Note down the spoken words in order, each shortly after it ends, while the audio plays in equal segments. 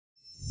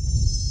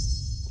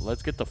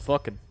Let's get the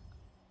fucking...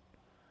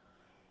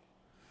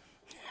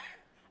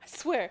 I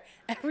swear,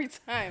 every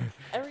time.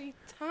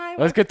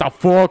 Let's get the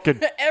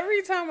fucking...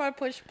 Every time I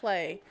push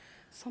play,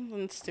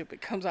 something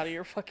stupid comes out of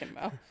your fucking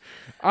mouth.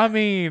 I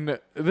mean,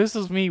 this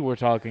is me we're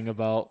talking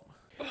about.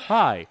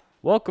 Hi,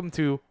 welcome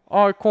to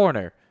Our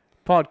Corner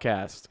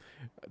podcast.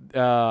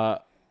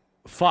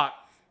 Fuck.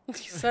 You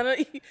said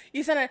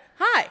it.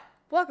 Hi,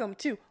 welcome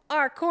to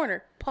Our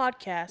Corner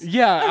podcast.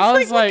 Yeah, I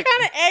was like, what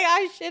kind of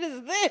AI shit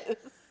is this?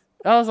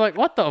 I was like,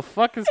 what the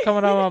fuck is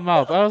coming out of my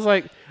mouth? I was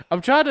like,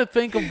 I'm trying to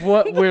think of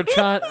what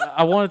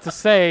I wanted to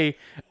say.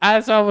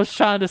 As I was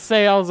trying to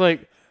say, I was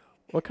like,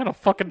 what kind of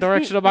fucking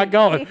direction am I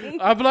going?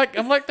 I'm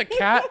like the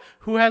cat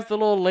who has the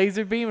little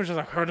laser beam, which is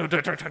like.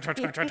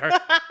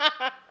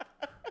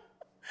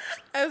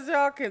 As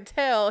y'all can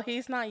tell,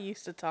 he's not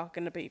used to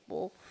talking to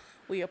people.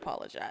 We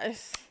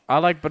apologize. I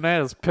like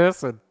bananas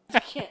pissing. I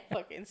can't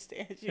fucking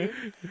stand you.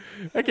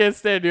 I can't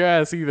stand your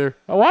ass either.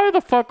 Why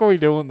the fuck are we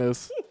doing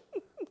this?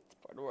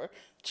 We're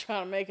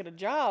trying to make it a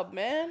job,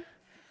 man.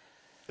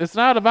 It's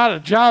not about a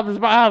job. It's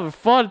about having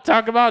fun and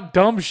talking about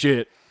dumb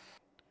shit.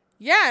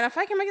 Yeah, and if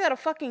I can make that a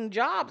fucking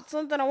job, it's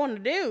something I want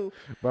to do.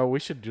 Bro, we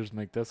should just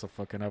make this a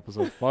fucking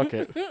episode. Fuck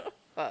it.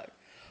 Fuck.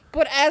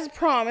 But as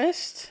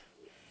promised,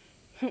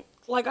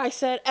 like I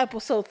said,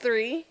 episode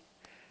 3. We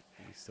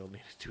still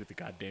need to do the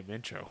goddamn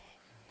intro.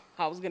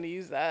 I was going to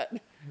use that.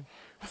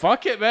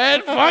 Fuck it,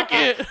 man. Fuck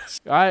it.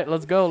 All right,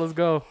 let's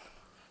go.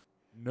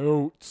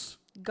 Notes.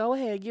 Go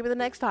ahead. Give me the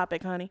next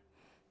topic, honey.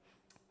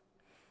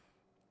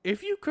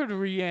 If you could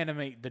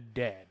reanimate the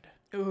dead.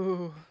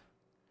 Ooh.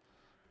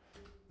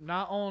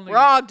 Not only... We're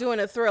all doing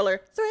a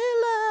thriller.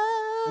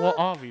 Well,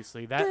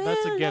 obviously, that's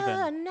a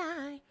given.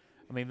 Night.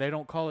 I mean, they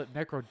don't call it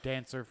Necro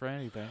Dancer for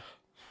anything.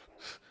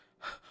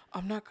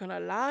 I'm not going to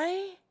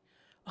lie.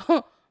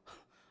 I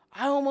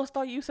almost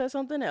thought you said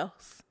something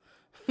else.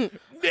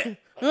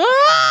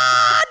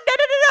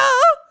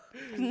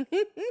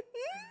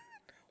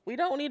 We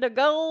don't need to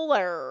go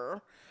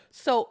there.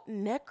 So,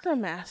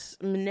 necromancers?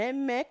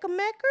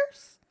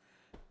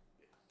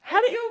 How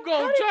do you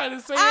go trying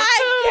to say it too?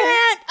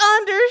 I can't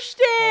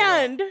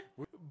understand.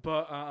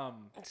 But,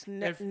 It's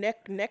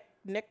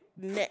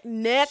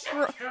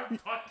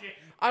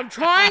I'm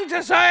trying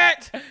to say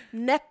it.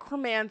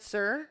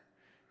 Necromancer.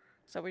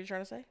 Is that what you're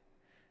trying to say?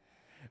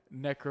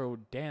 Necro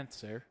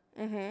Dancer.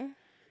 Mm-hmm.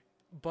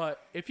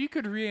 But if you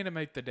could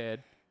reanimate the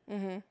dead,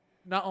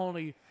 not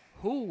only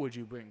who would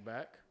you bring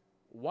back,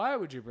 why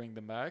would you bring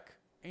them back,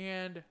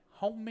 and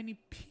how many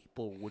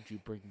people would you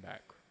bring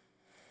back?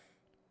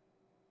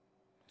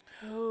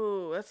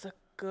 Oh, that's a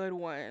good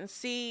one.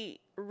 See,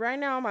 right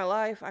now in my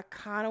life, I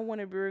kind of want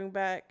to bring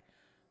back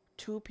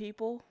 2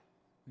 people.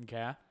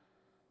 Okay.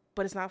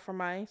 But it's not for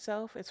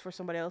myself. It's for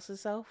somebody else's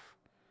self.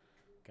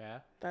 Okay.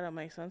 That don't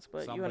make sense,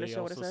 but Somebody you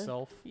understand what it says.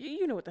 self.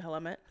 You know what the hell I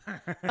meant.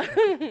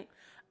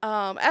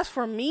 As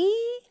for me,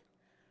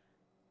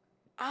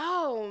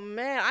 oh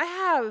man,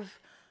 I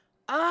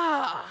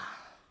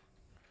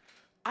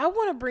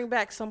want to bring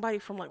back somebody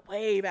from like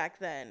way back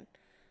then,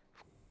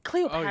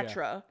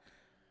 Cleopatra.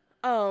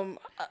 Oh,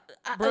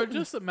 yeah. Bro,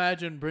 just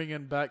imagine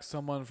bringing back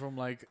someone from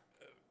like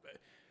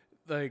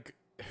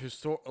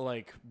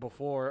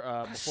before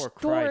Christ.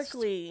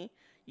 Historically.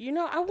 You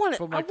know, I want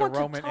from like the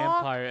Roman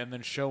Empire, and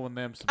then showing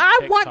them some. I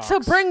TikToks. want to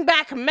bring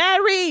back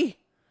Mary.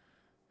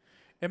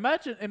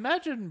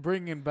 Imagine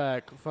bringing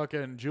back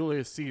fucking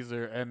Julius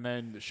Caesar and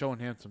then showing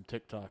him some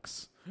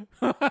TikToks.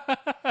 Wow,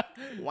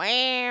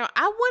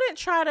 I wouldn't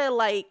try to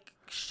like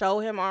show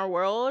him our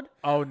world.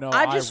 Oh no,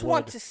 I just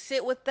want to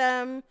sit with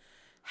them,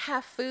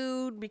 have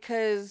food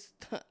because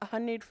I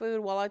need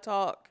food while I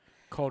talk.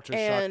 Culture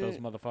shock those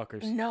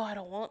motherfuckers. No, I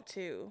don't want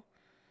to.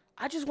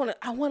 I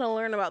want to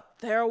learn about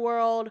their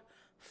world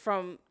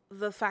from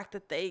the fact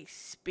that they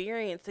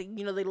experienced it.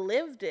 You know, they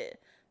lived it.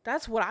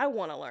 That's what I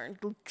want to learn.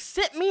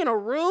 Sit me in a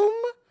room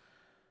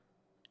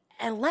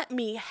and let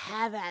me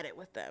have at it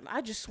with them.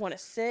 I just want to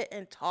sit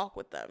and talk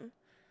with them.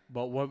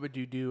 But what would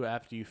you do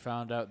after you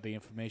found out the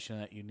information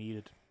that you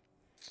needed?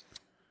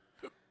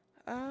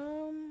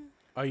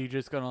 Are you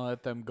just going to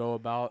let them go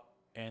about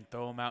and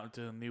throw them out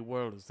into the new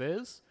world as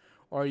is?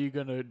 Or are you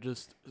going to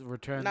just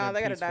return them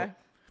they peaceful? gotta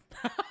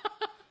die.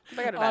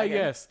 They gotta die again.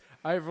 Yes.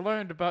 I've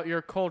learned about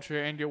your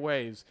culture and your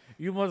ways.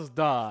 You must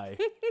die.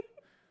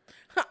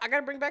 I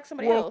gotta bring back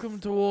somebody else. Welcome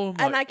to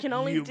Walmart. And I can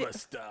only You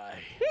must die.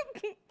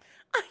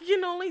 I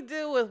can only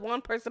deal with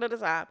one person at a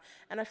time.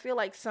 And I feel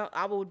like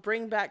I would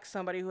bring back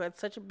somebody who had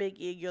such a big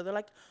ego. They're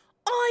like,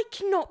 I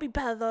cannot be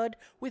bothered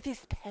with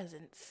these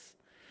peasants.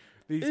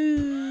 These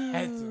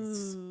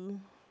peasants.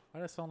 Why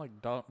does that sound like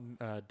fucking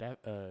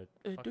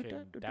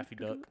Daffy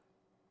Duck?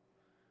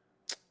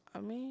 I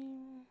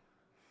mean,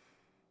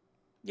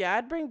 yeah,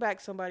 I'd bring back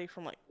somebody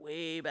from like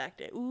way back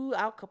then. Ooh,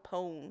 Al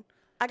Capone.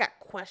 I got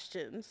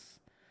questions.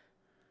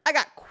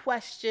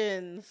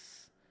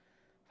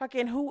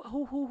 Fucking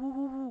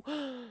who?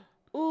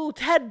 Ooh,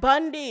 Ted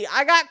Bundy.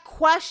 I got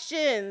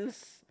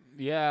questions.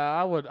 Yeah,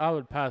 I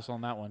would pass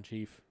on that one,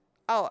 Chief.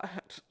 Oh,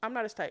 I'm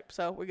not his type,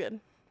 so we're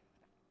good.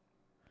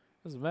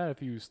 Doesn't matter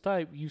if you use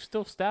type. You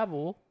still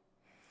stabbable.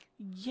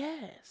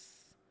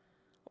 Yes.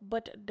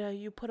 But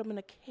you put them in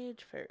a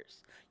cage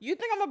first. You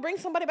think I'm going to bring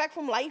somebody back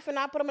from life and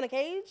not put them in a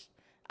cage?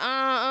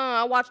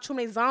 I watched too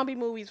many zombie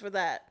movies for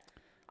that.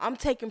 I'm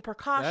taking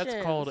precautions.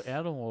 That's called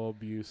animal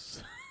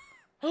abuse.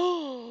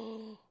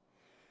 For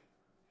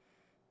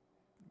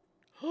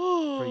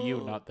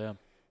you, not them.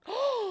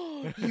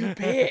 You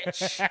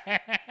bitch.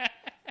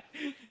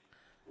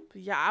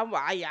 Yeah.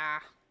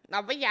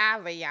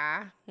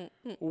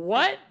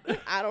 What?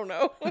 I don't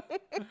know.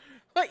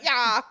 But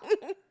yeah.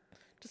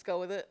 Just go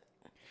with it.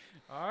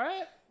 All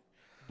right.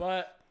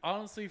 But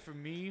honestly, for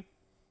me,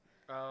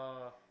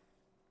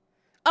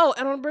 Oh, and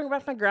I'm going to bring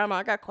back my grandma.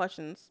 I got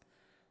questions.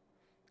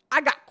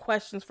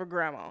 For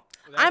grandma.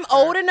 I'm fair.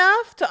 old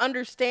enough to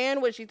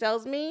understand what she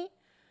tells me.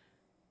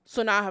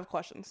 So now I have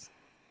questions.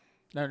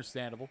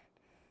 Understandable.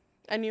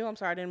 And you, I'm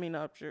sorry, I didn't mean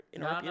to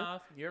interrupt you. No,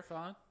 you're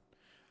fine.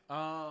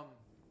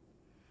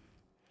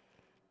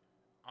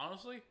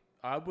 Honestly,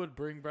 I would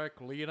bring back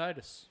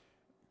Leonidas.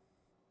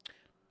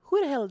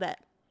 Who the hell is that?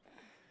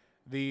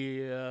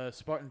 The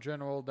Spartan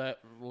general that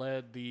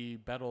led the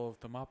Battle of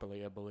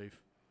Thermopylae, I believe.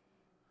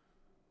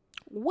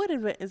 What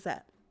event is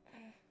that?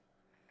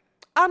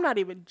 I'm not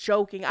even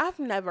joking. I've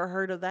never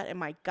heard of that in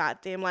my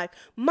goddamn life.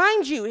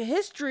 Mind you,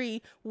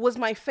 history was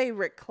my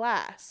favorite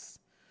class.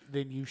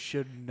 Then you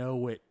should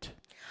know it.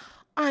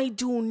 I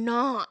do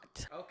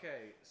not.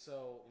 Okay,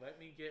 so let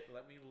me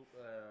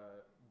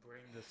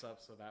bring this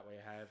up so that way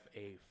I have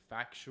a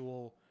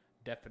factual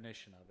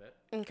definition of it.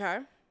 Okay.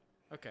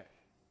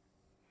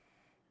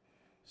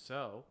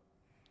 So,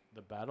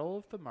 the Battle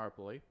of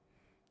Thermopylae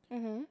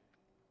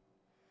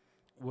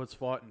was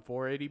fought in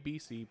 480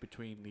 BC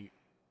between the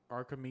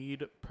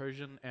Achaemenid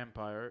Persian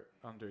Empire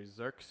under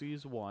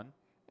Xerxes I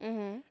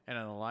and an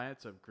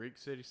alliance of Greek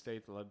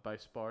city-states led by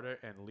Sparta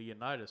and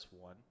Leonidas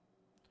I.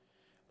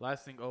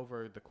 Lasting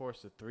over the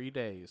course of 3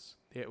 days,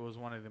 it was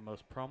one of the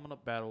most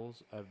prominent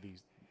battles of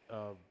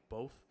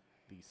both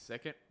the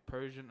Second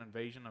Persian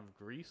invasion of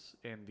Greece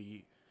and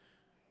the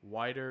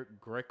wider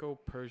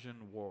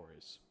Greco-Persian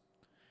Wars.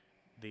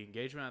 The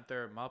engagement at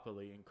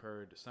Thermopylae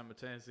occurred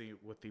simultaneously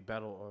with the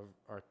Battle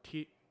of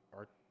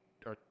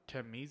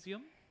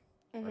Artemisium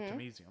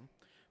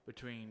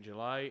between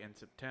July and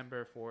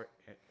September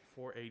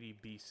 480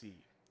 BC.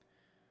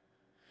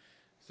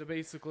 So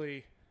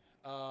basically,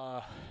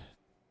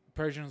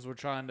 Persians were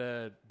trying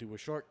to do a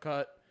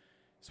shortcut.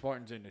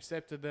 Spartans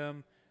intercepted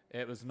them.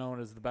 It was known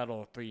as the Battle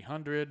of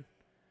 300.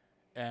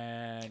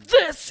 And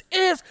this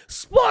is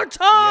Sparta!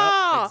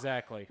 Yep,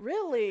 exactly.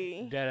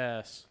 Really?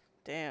 Deadass.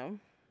 Damn.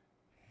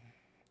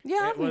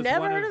 Yeah, I've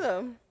never heard of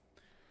them.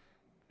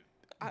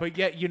 But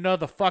yet you know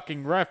the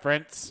fucking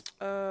reference.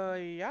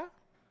 Yeah. That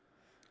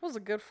was a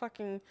good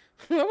fucking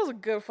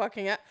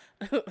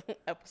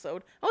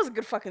episode. That was a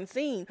good fucking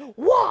scene.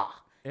 Wah!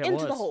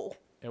 Into the hole.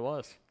 It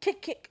was.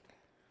 Kick.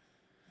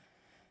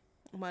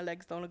 My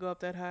legs don't go up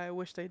that high. I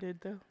wish they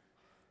did, though.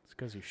 It's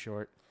because you're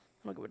short.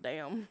 I don't give a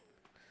damn.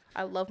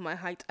 I love my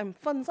height. I'm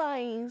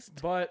fun-sized.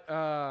 But,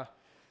 I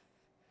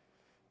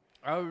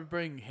would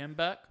bring him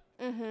back.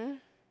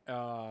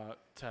 To,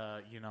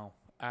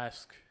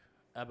 ask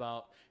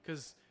about...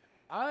 Because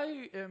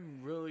I am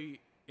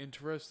really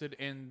interested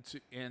in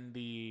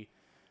the...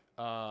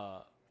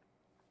 not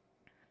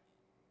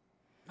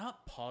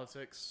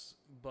politics,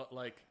 but,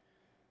 like,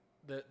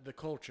 the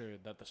culture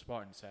that the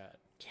Spartans had.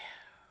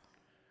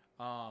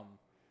 Yeah.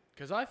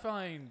 Because I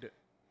find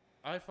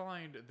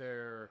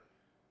their...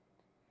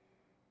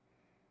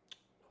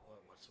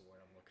 What's the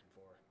word I'm looking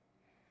for?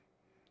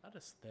 Not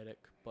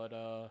aesthetic, but,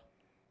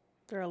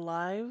 their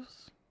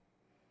lives?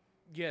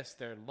 Yes,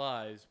 their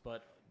lives,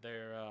 but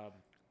their,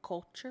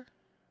 culture?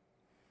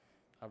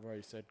 I've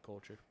already said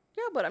culture.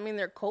 Yeah, but I mean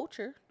their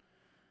culture.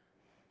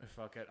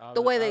 Fuck it.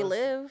 The way they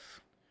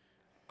live.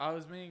 I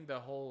was meaning the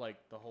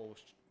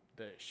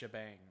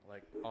shebang,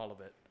 like, all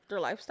of it. Their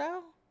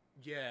lifestyle?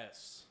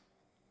 Yes.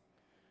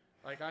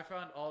 Like, I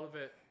found all of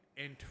it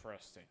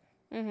interesting.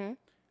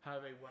 How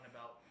they went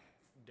about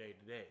day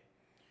to day.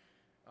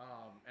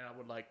 And I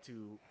would like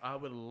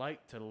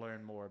to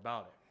learn more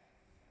about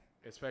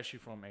it, especially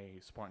from a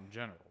Spartan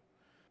general.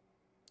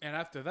 And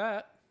after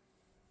that,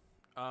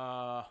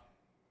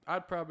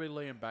 I'd probably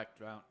lay him back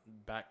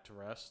to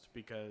rest,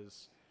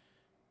 because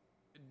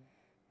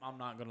I'm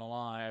not gonna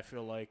lie, I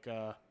feel like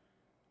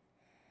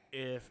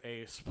if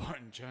a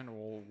Spartan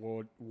general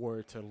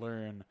were to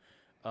learn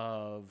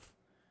of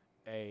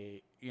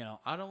I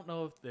don't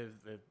know if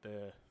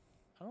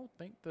I don't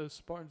think the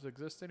Spartans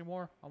exist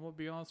anymore. I'm gonna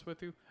be honest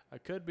with you. I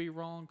could be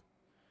wrong.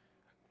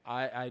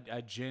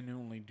 I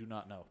genuinely do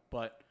not know.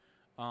 But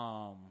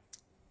I'm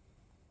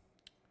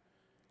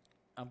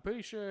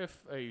pretty sure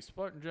if a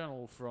Spartan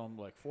general from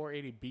like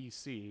 480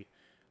 BC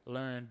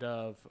learned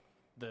of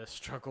the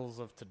struggles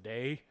of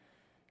today,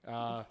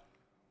 well,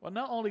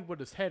 not only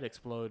would his head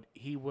explode,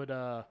 he would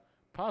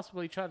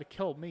possibly try to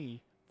kill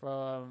me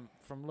from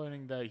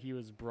learning that he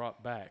was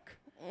brought back.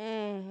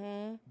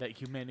 That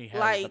humanity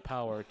has the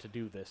power to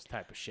do this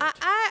type of shit.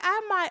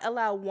 I might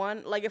allow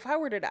one, like if I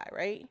were to die,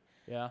 right?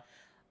 Yeah.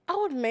 I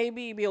would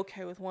maybe be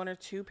okay with 1 or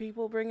 2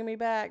 people bringing me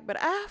back, but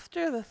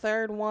after the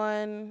 3rd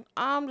one,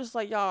 I'm just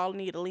like, y'all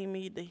need to leave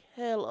me the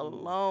hell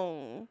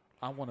alone.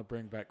 I want to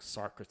bring back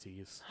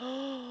Socrates.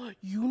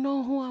 You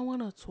know who I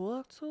want to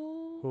talk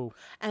to? Who?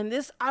 And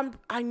this,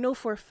 I know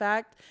for a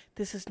fact,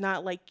 this is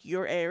not like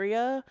your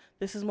area.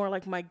 This is more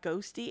like my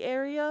ghosty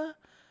area.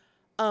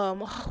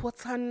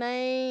 What's her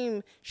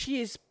name?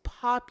 She is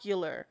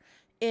popular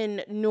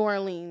in New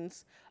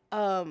Orleans.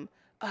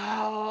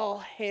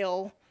 Oh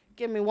hell.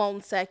 Give me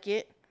 1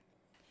 second.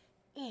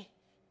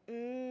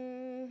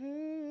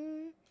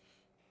 Mm-hmm.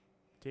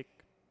 Tick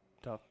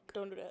tock.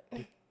 Don't do that.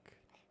 Tick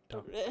tock.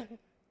 Don't do that.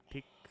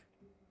 Tick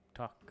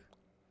tock.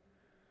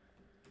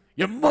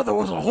 Your mother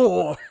was a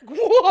whore.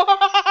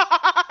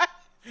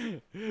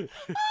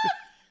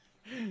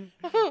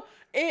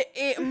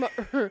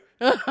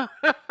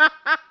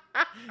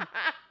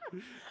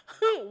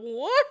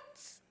 What?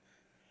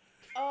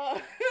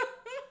 What?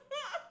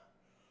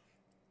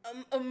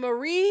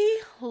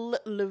 Marie,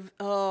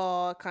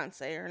 I can't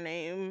say her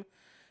name.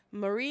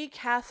 Marie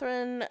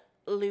Catherine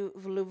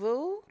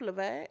Lever.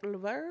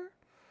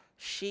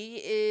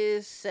 She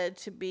is said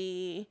to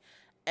be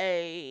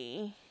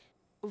a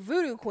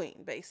voodoo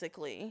queen,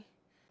 basically.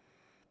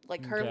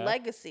 Like her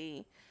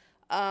legacy.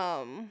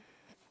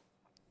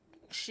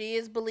 She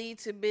is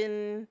believed to have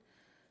been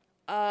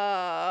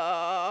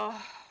so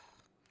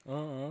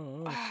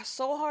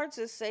hard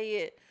to say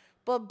it,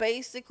 but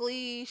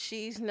basically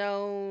she's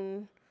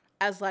known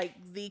as like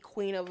the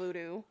queen of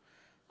voodoo.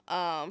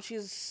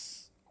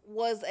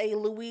 Was a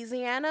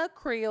Louisiana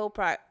Creole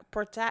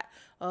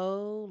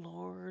oh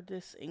Lord,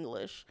 this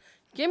English.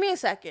 Give me a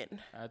second.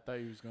 I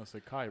thought you was gonna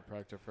say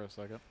chiropractor for a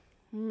second.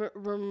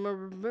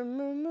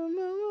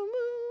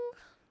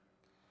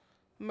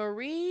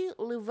 Marie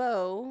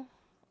Laveau.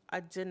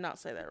 I did not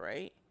say that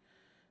right.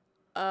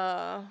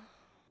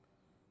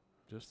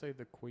 Just say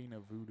the queen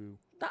of voodoo.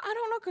 I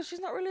don't know, because she's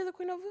not really the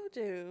queen of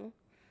voodoo.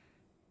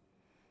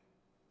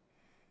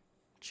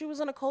 She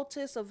was an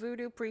occultist, a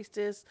voodoo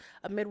priestess,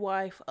 a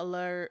midwife, a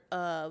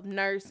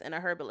nurse, and a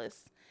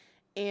herbalist.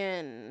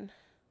 And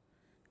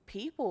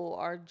people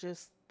are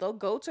just, they'll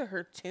go to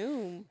her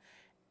tomb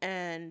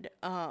and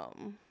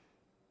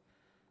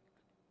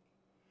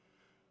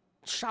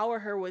shower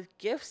her with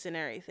gifts and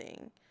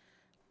everything.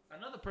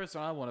 Another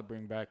person I want to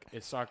bring back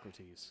is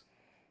Socrates,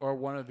 or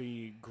one of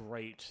the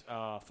great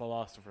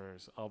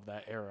philosophers of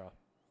that era.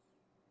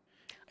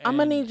 I'm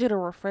going to need you to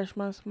refresh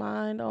my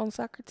mind on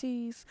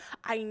Socrates.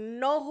 I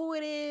know who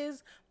it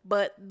is,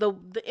 but the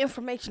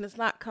information is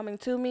not coming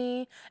to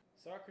me.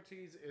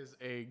 Socrates is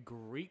a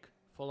Greek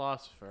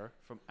philosopher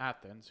from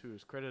Athens who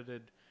is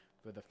credited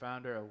with the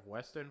founder of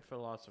Western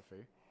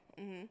philosophy.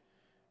 Mm-hmm.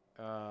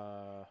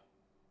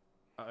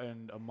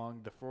 And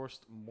among the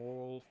first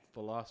moral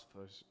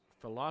philosophers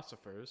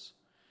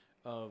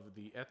of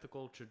the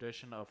ethical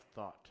tradition of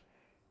thought.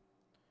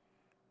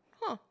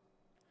 Huh.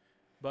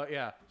 But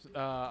yeah,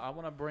 I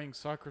want to bring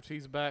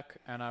Socrates back,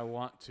 and I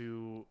want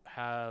to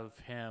have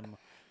him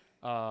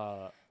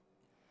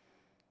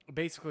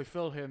basically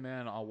fill him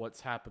in on what's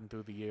happened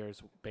through the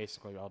years,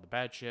 basically all the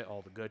bad shit,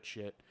 all the good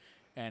shit,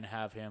 and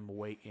have him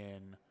weigh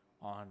in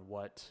on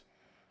what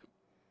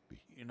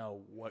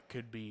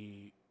could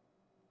be,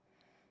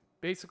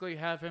 basically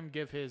have him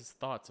give his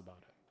thoughts about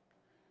it.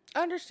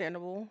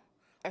 Understandable.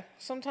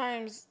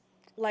 Sometimes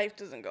life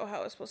doesn't go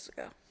how it's supposed to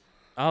go.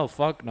 Oh,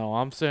 fuck no.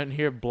 I'm sitting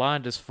here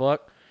blind as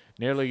fuck,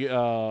 nearly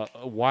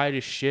white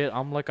as shit.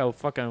 I'm like a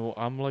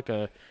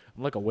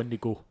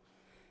Wendigo.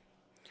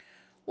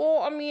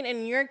 Well, I mean,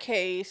 in your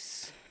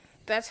case,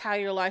 that's how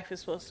your life is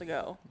supposed to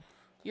go.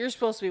 You're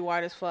supposed to be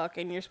white as fuck,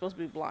 and you're supposed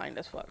to be blind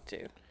as fuck,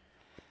 too.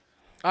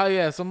 Oh,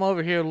 yes. I'm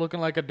over here looking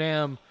like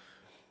I'm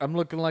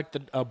looking like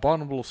the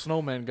abominable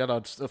snowman got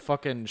a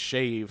fucking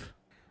shave.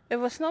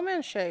 If a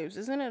snowman shaves,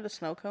 isn't it a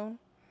snow cone?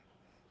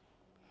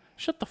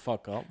 Shut the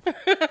fuck up.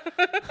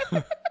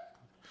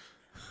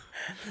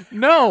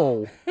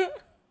 No.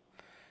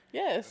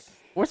 Yes.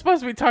 We're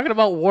supposed to be talking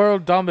about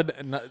world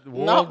domination.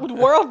 Not with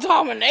world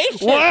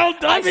domination. World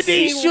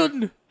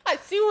domination. I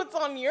see what's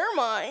on your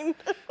mind.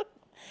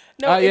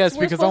 No, yes,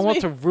 because I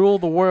want to rule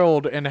the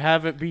world and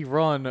have it be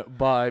run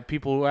by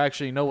people who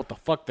actually know what the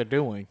fuck they're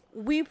doing.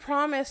 We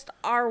promised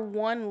our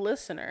one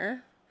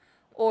listener,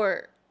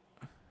 or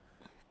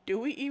do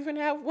we even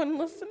have one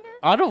listener?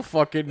 I don't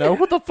fucking know.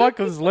 Who the fuck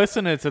is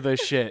listening to this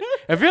shit?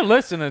 If you're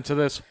listening to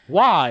this,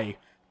 why?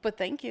 But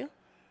thank you.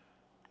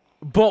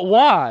 But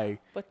why?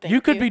 But thank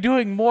you could be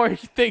doing more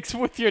things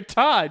with your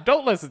time.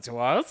 Don't listen to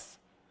us.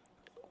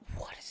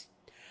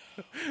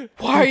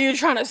 Why are you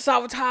trying to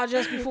sabotage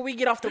us before we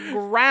get off the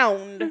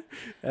ground?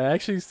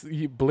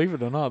 Actually, believe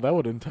it or not, that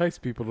would entice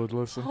people to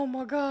listen. Oh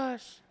my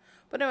gosh.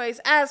 But anyways,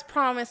 as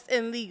promised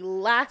in the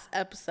last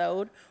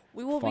episode,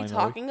 we will be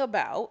talking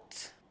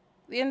about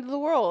the end of the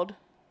world.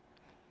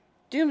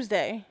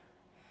 Doomsday.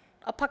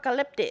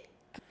 Apocalyptic.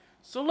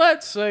 So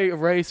let's say a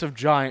race of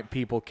giant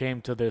people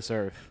came to this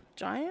earth.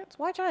 Giants?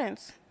 Why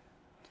giants?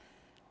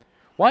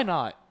 Why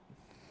not?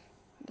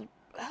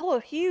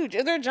 Hella huge.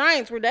 If they're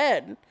giants, we're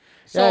dead.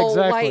 So, Yeah,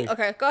 exactly. like,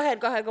 okay, go ahead.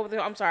 Go with it.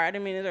 I'm sorry, I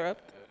didn't mean to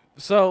interrupt.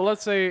 So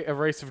let's say a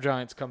race of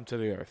giants come to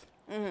the Earth,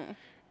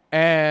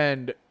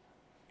 and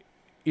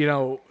you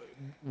know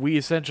we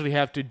essentially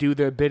have to do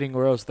their bidding,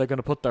 or else they're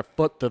gonna put their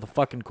foot to the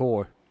fucking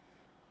core.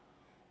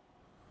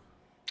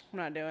 I'm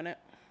not doing it.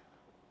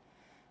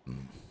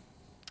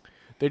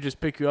 They just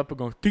pick you up and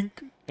go tink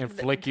and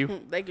flick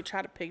you, They could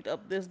try to pick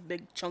up this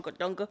big chunk of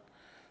dunga.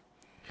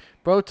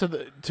 bro.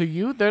 To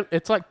you,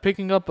 it's like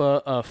picking up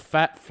a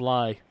fat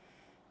fly.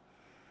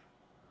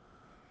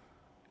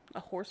 A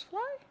horsefly?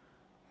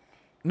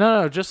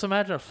 No, just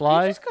imagine a Did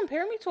fly. you just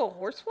compare me to a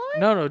horsefly?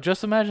 No,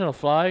 just imagine a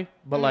fly,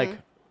 but like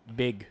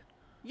big.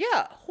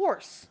 Yeah,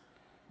 horse.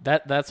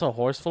 That's a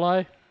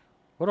horsefly.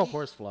 What are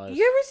horseflies?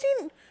 You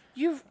ever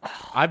seen?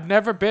 I've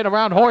never been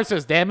around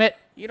horses. Damn it!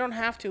 You don't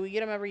have to. We get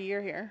them every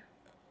year here.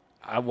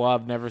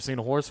 I've never seen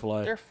a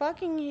horsefly. They're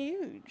fucking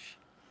huge.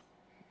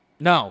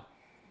 No,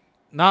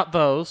 not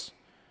those.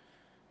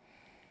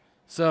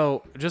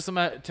 So just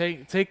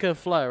imagine take a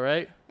fly,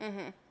 right?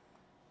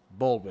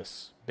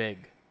 Bulbous,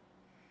 big.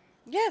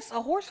 Yes,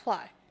 a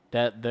horsefly.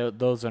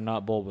 Those are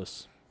not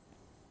bulbous.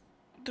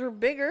 They're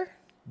bigger.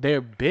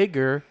 They're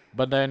bigger,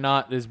 but they're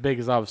not as big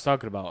as I was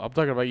talking about. I'm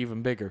talking about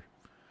even bigger.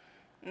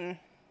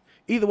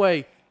 Either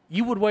way,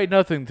 you would weigh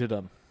nothing to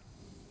them.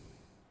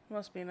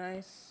 Must be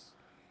nice.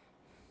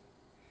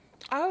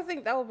 I would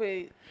think that would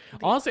be.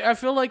 Honestly, I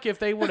feel like if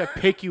they were to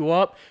pick you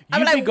up, I'd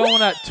you'd be be like,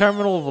 going at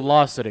terminal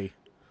velocity.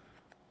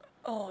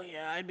 Oh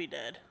yeah, I'd be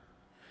dead.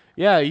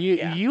 Yeah, you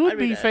I'd would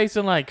be be dead.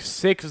 facing like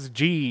 6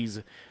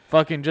 G's,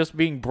 fucking just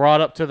being brought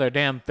up to their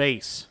damn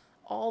face,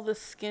 All the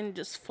skin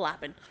just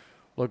flapping.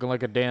 looking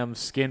like a damn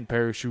skin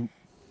parachute.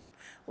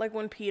 Like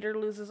when Peter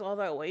loses all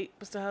that weight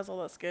but still has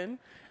all that skin.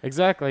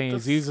 Exactly, and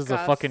he uses a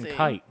fucking Disgusting.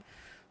 kite,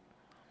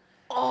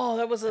 Oh,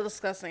 that was a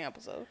disgusting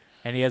episode.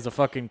 and he has a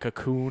fucking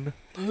cocoon,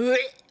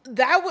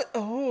 That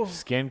was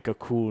skin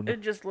cocoon.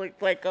 it just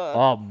looked like a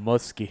Oh,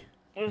 musky,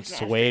 it was and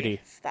nasty.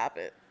 sweaty, Stop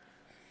it.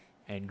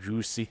 and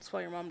juicy. That's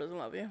why your mom doesn't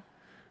love you.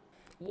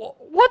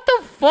 What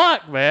the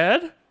fuck,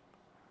 man?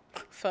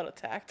 Felt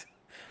attacked.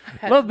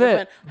 Little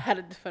bit. I had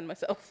to defend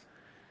myself.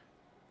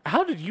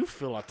 How did you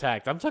feel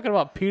attacked? I'm talking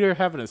about Peter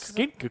having a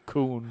skin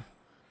cocoon.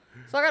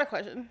 So I got a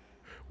question.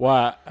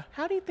 What?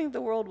 How do you think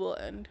the world will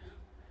end?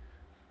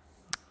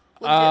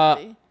 Uh,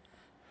 Legitimately.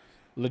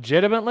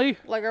 Legitimately?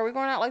 Like, are we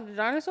going out like the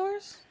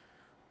dinosaurs?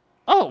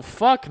 Oh,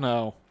 fuck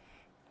no.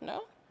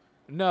 No?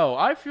 No,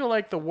 I feel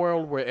like the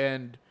world will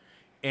end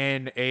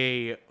in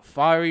a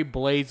fiery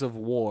blaze of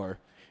war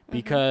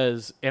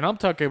because, and I'm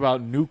talking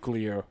about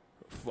nuclear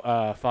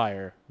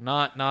fire,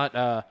 not.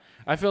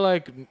 I feel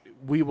like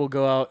we will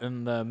go out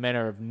in the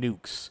manner of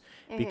nukes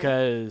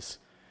because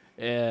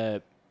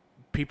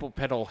people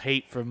peddle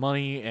hate for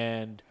money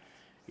and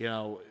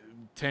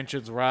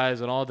tensions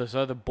rise and all this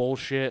other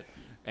bullshit,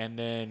 and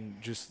then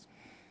just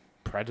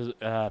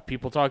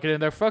people talking in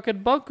their fucking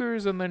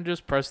bunkers and then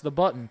just press the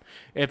button.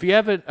 If you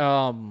haven't,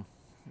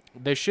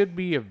 there should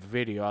be a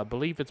video. I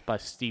believe it's by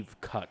Steve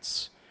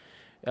Cutts.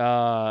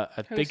 I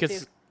think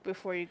it's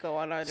before you go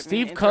on.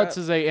 Steve Cutts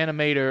is a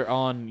animator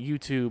on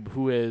YouTube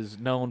who is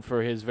known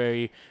for his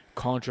very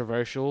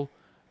controversial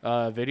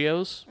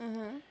videos.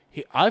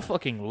 I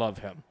fucking love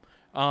him.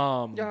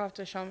 You'll have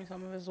to show me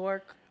some of his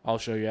work. I'll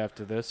show you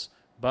after this.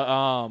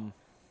 But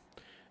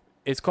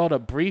it's called A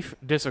Brief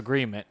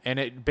Disagreement, and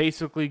it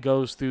basically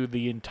goes through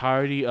the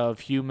entirety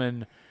of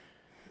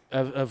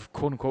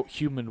quote unquote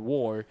human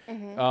war,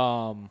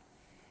 and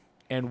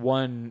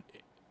one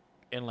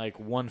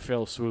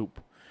fell swoop,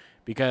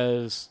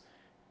 and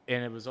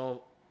it was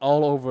all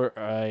over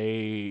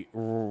a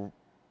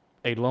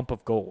lump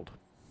of gold.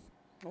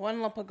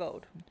 One lump of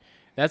gold.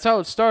 That's how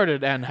it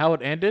started, and how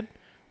it ended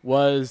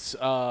was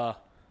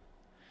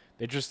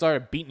they just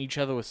started beating each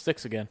other with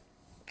sticks again.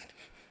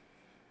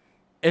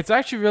 It's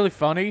actually really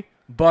funny,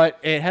 but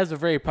it has a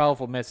very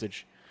powerful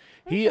message.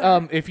 He,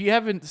 if you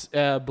haven't,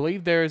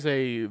 believe there is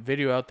a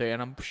video out there,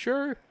 and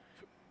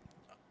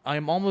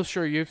I'm almost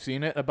sure you've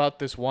seen it, about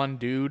this one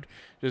dude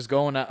just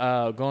going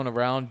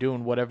around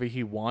doing whatever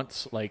he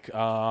wants. Like,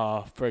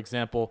 for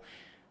example,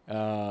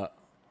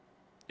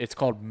 it's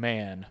called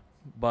Man,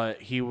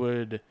 but he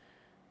would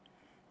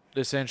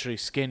essentially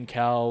skin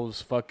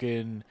cows,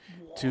 fucking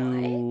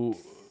to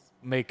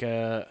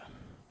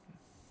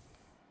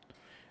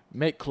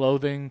make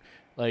clothing,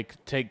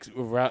 like take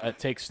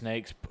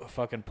snakes,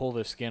 fucking pull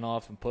their skin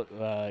off and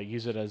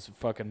use it as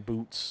fucking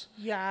boots.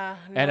 Yeah.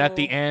 No. And at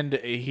the end,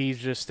 he's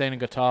just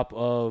standing atop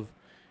of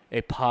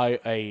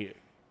a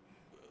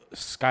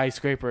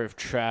skyscraper of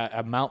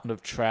a mountain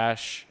of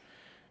trash,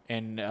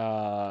 and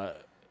I'm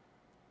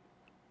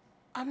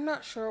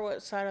not sure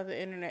what side of the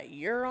internet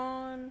you're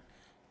on,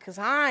 because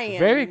I am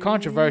very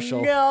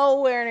controversial.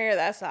 Nowhere near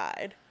that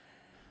side.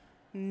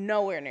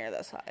 Nowhere near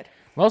that side.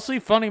 Mostly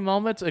funny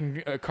moments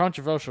and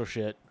controversial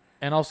shit,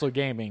 and also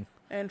gaming.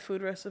 And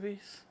food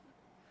recipes.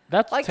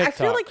 That's Like, TikTok. I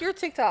feel like you're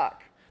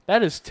TikTok.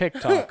 That is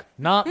TikTok,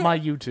 not my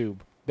YouTube.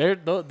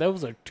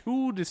 Those are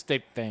two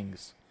distinct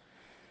things.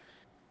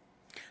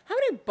 How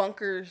many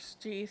bunkers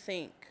do you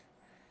think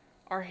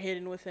are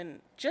hidden within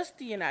just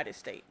the United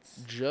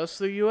States. Just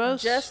the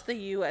U.S.? Just the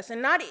U.S.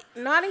 And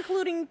not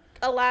including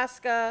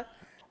Alaska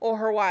or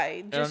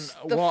Hawaii. Just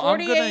And, the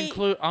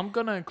 48. I'm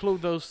gonna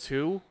include those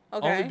two.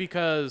 Okay. Only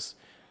because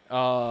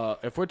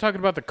if we're talking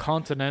about the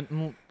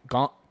continental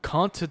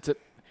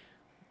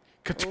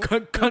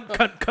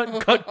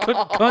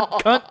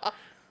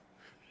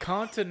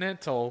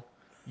continental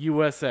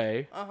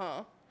USA.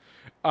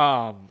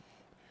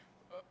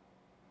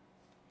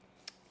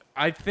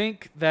 I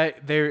think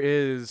that there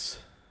is.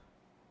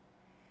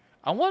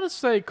 I want to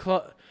say.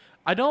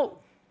 I know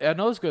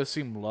it's gonna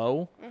seem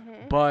low,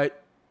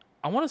 but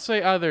I want to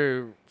say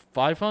either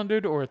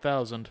 500 or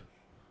 1,000.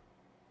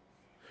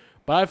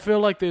 But I feel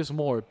like there's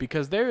more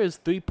because there is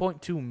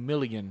 3.2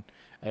 million,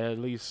 at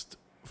least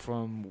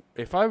from,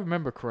 if I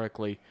remember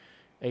correctly,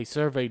 a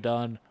survey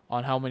done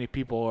on how many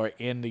people are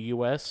in the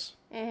U.S.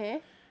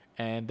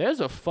 And there's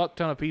a fuck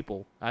ton of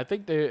people. I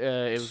think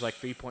it was like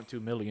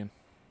 3.2 million.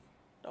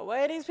 The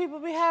way these people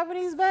be having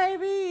these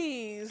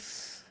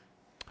babies.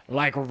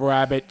 Like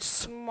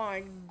rabbits.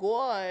 My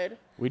God.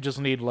 We just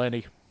need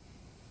Lenny.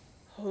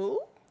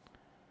 Who?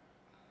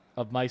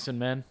 Of Mice and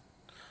Men.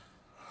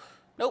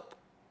 Nope.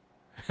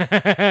 No,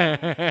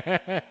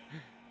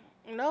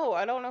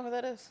 I don't know who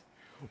that is.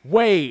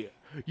 Wait,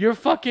 you're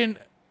fucking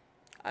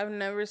I've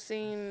never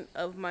seen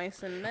Of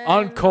Mice and Men.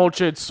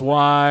 uncultured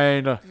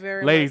swine.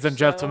 Very Ladies much and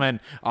so. gentlemen,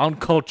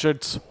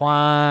 uncultured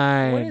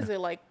swine. What is it,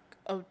 like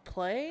a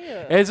play?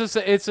 Or?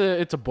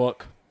 It's a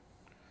book.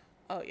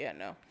 Oh yeah,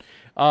 no.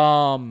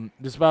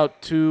 There's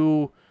about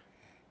two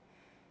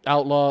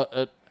outlaw.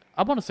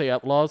 I want to say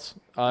outlaws.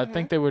 I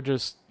think they were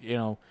just,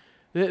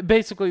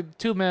 basically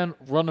two men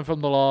running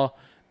from the law.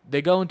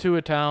 They go into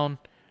a town,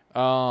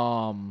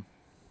 find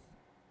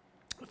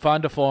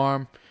a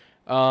farm,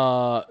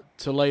 to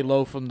lay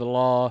low from the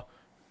law.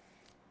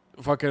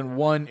 Fucking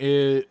one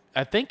is,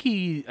 I think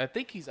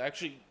he's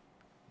actually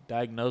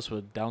diagnosed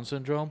with Down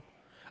syndrome.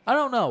 I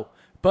don't know,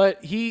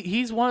 but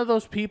he's one of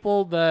those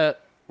people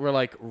that were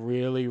like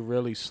really,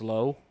 really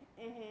slow,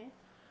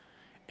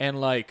 and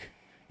like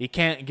you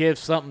can't give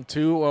something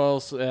to, or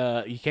else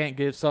you can't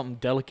give something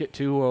delicate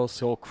to, or else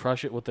he'll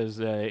crush it with his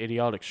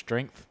idiotic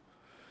strength.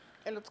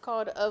 And it's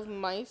called Of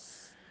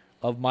Mice.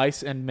 Of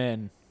Mice and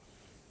Men.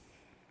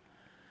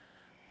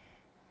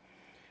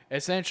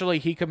 Essentially,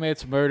 he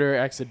commits murder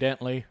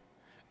accidentally.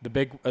 The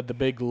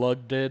big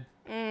lug did,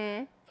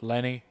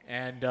 Lenny,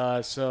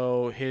 and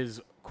so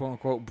his quote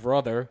unquote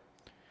brother,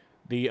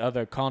 the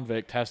other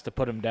convict, has to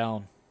put him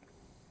down.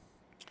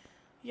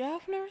 Yeah,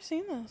 I've never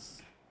seen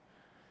this.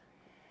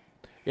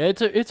 Yeah,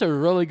 it's a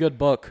really good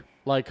book.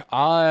 Like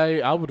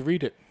I would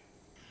read it.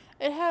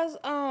 It has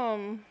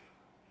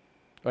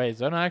Wait, is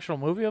that an actual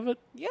movie of it?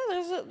 Yeah,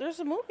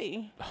 there's a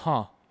movie.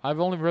 Huh. I've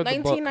only read the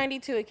book.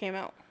 1992 it came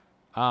out.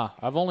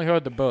 I've only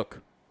heard the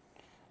book.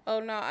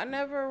 Oh no, I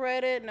never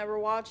read it, never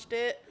watched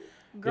it.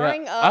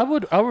 Growing up,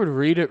 I would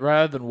read it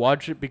rather than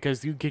watch it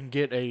because you can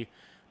get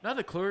not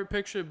a clearer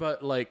picture,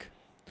 but like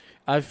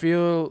I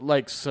feel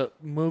like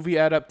movie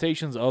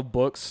adaptations of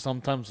books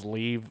sometimes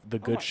leave the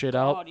good shit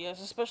out.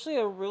 Yes, especially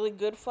a really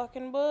good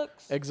fucking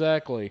books.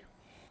 Exactly.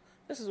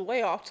 This is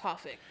way off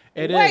topic.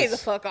 It way is. the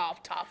fuck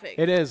off topic.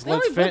 It is. The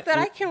only book that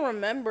I can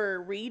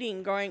remember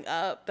reading growing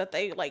up that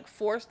they like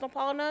forced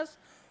upon us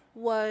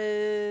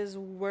was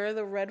Where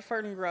the Red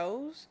Fern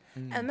Grows,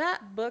 and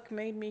that book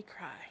made me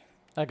cry.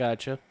 I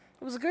gotcha.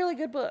 It was a really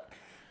good book.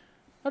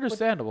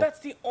 Understandable. But that's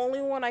the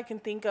only one I can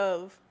think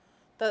of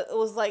that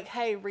was like,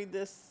 hey, read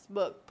this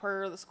book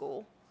per the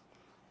school.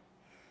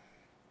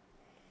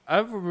 I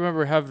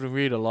remember having to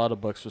read a lot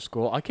of books for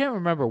school. I can't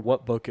remember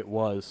what book it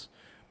was,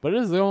 but it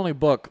is the only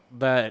book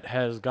that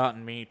has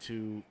gotten me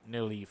to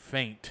nearly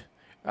faint.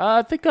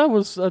 I think I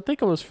was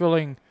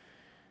feeling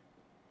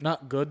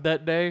not good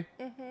that day,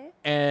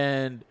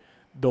 and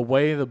the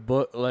way the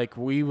book, like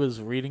we was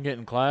reading it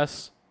in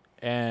class,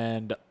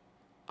 and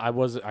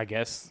I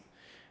guess,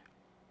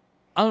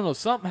 I don't know,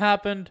 something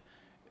happened.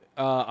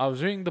 I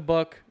was reading the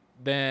book,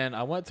 then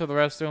I went to the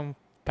restroom,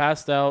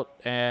 passed out,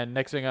 and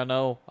next thing I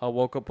know, I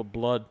woke up with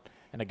blood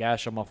and a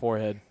gash on my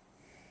forehead.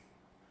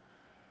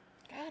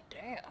 God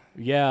damn.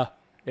 Yeah,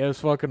 it was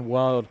fucking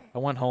wild. I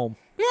went home.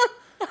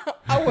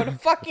 I would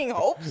fucking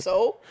hope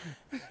so.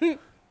 Do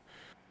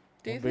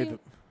you think?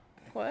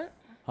 What?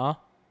 Huh?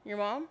 Your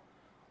mom?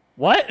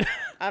 What?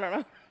 I don't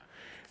know.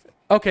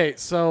 Okay,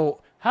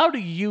 so how do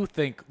you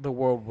think the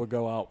world would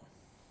go out?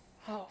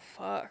 Oh,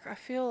 fuck. I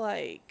feel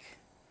like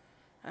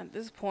at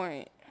this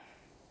point,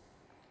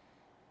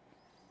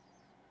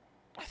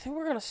 I think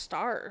we're going to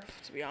starve,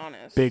 to be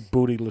honest. Big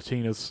booty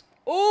Latinas.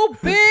 Oh,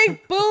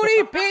 big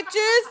booty,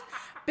 bitches.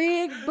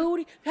 Big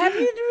booty. Have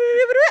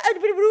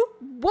you...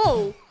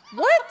 Whoa.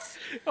 What?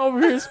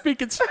 Over here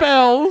speaking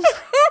spells.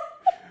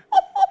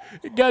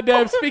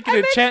 Goddamn, speaking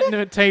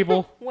enchantment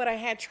table. What I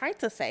had tried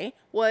to say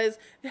was,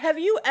 have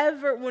you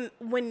ever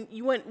when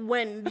you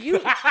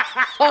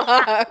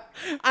fuck,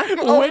 I'm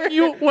a little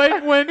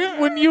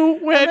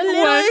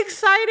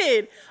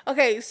excited.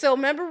 Okay, so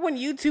remember when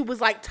YouTube was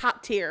like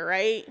top tier,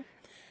 right?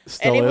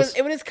 Still and is.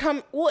 it would just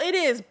come. Well, it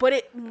is,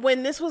 but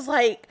when this was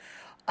like,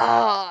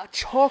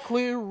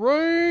 chocolate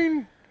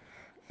rain.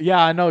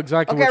 Yeah, I know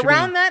exactly Okay, what you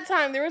around mean. that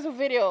time there was a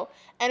video,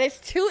 and it's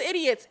two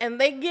idiots, and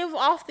they give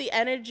off the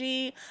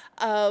energy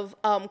of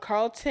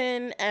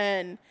Carlton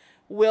and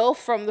Will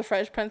from The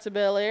Fresh Prince of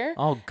Bel-Air.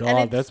 Oh And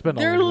God, that's been a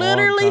they're long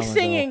literally time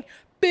singing ago.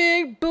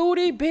 "Big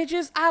Booty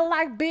Bitches." I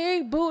like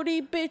big booty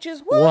bitches.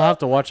 Woo! We'll have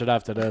to watch it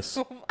after this.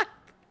 I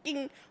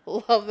fucking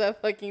love that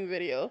fucking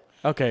video.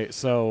 Okay,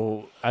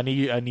 so I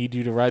need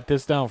you to write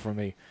this down for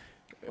me.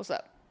 What's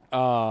up?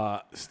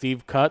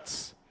 Steve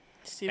Cuts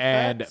Steve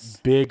and Cuts?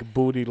 big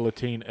booty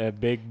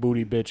big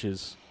booty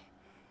bitches.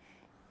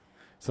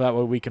 So that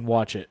way we can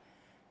watch it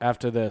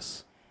after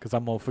this, because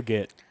I'm gonna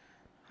forget.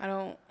 I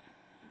don't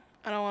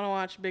want to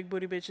watch Big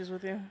Booty Bitches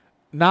with you.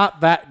 Not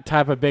that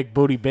type of big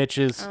booty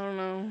bitches. I don't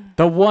know.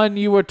 The one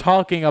you were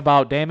talking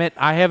about, damn it.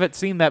 I haven't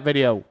seen that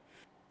video.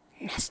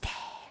 Nasty.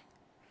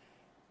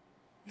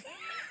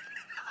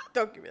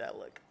 Don't give me that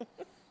look.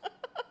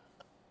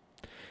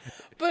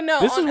 But no.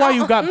 This is why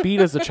you got beat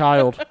as a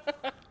child.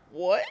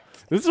 What?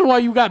 This is why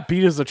you got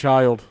beat as a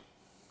child.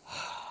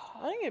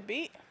 I didn't get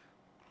beat.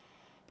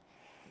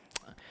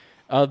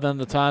 Other than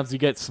the times you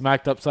get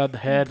smacked upside the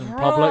head in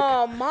public.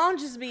 Oh, mom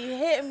just be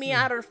hitting me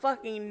out of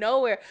fucking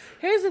nowhere.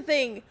 Here's the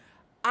thing.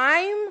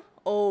 I'm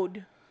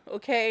old,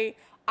 okay?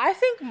 I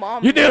think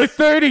mom... You're nearly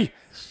 30.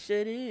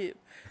 Shut up.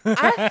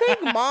 I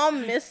think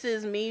mom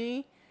misses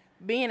me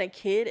being a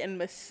kid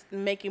and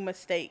making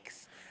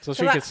mistakes. So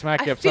she can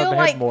smack you I upside feel the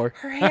like head more.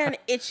 her hand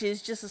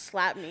itches just to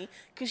slap me.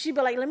 Because she'd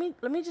be like, let me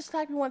just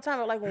slap you one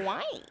time. I'm like,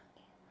 why?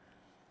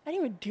 I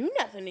didn't even do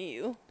nothing to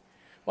you.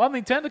 Well, I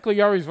mean, technically,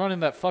 you're always running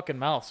that fucking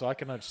mouth, so I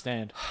can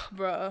understand.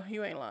 Bruh,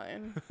 you ain't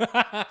lying.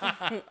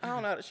 I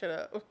don't know how to shut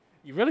up.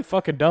 You really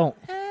fucking don't.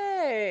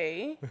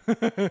 Hey.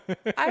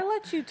 I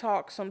let you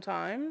talk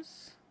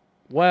sometimes.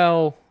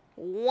 Well,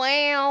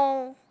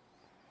 Wow.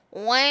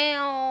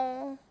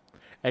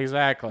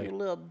 exactly. You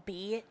little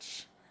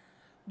bitch.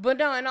 But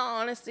no, in all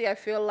honesty, I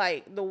feel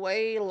like the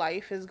way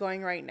life is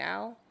going right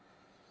now,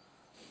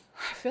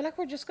 I feel like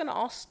we're just going to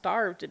all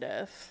starve to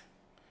death.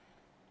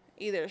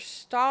 Either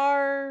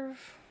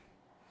starve,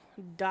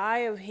 die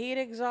of heat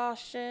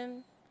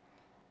exhaustion,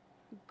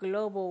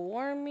 global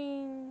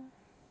warming.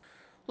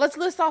 Let's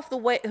list off the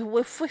way.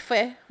 Let's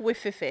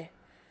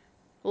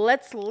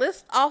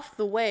list off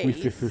the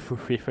ways.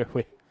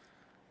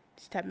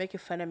 Stop making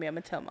fun of me. I'm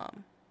gonna tell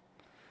mom.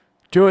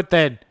 Do it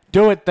then.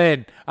 Do it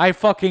then. I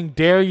fucking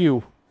dare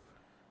you.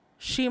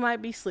 She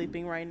might be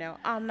sleeping right now.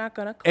 I'm not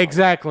gonna call.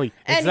 Exactly.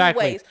 Her.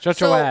 Exactly. Anyways, Shut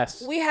so your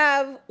ass. we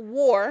have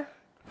war.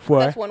 What?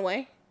 That's one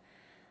way.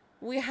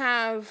 We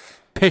have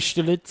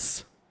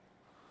Pestilence.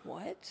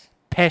 what?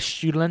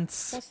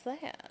 Pestilence. What's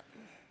that?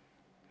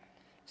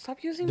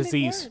 Stop using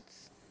Disease. big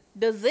words.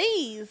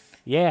 Disease.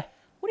 Yeah.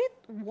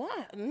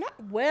 What? Not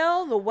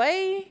well. The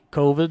way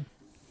COVID.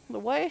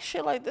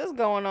 shit like this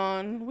going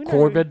on.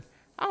 Corbin.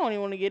 I don't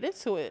even want to get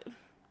into it.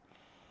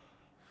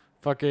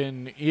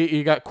 Fucking,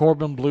 you got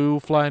Corbin Blue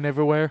flying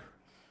everywhere.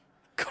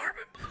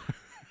 Corbin.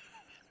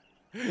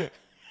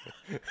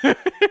 I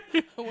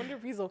wonder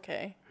if he's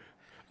okay.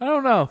 I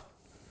don't know.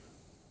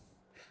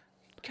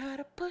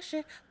 Gotta push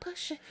it.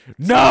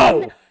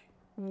 No!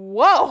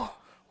 Whoa!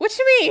 What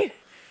you mean?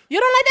 You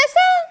don't like that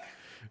song?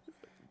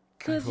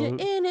 Cause you're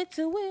in it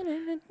to win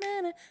it.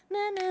 Na, na,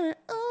 na, na, na.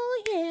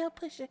 Oh yeah,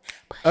 push it.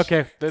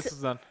 Okay, this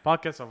is done.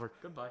 Podcast over.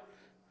 Goodbye.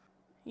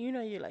 You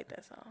know you like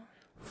that song.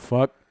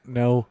 Fuck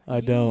no, I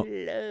don't.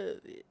 You love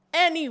it.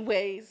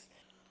 Anyways,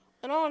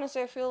 and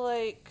honestly, I feel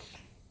like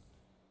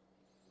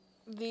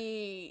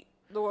the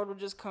world will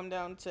just come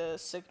down to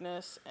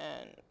sickness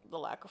and the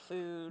lack of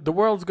food. The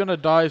world's gonna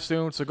die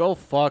soon, so go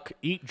fuck,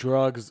 eat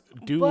drugs,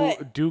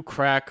 do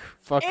crack,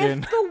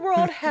 fucking. If the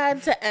world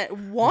had to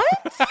end, what?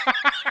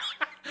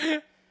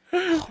 Oh my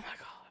god!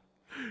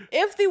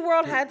 If the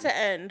world had to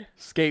end,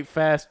 skate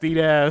fast, eat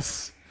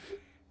ass.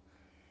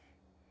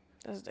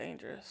 that's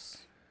dangerous.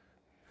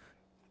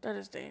 That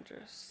is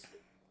dangerous.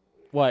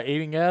 What,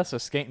 eating ass or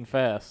skating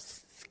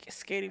fast?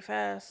 Skating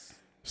fast.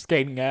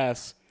 Skating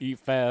ass, eat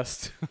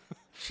fast.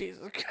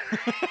 Jesus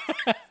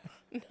Christ.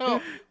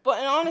 No, but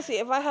and honestly,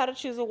 if I had to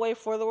choose a way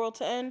for the world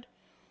to end,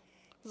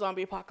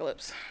 zombie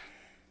apocalypse.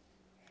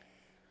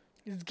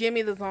 Just give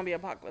me the zombie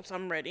apocalypse.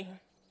 I'm ready.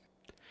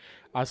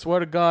 I swear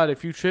to God,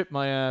 if you trip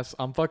my ass,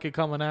 I'm fucking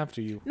coming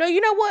after you. No, you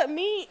know what?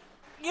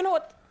 You know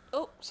what?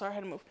 Oh, sorry, I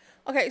had to move.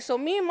 Okay, so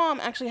me and mom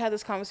actually had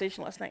this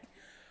conversation last night.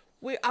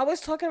 I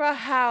was talking about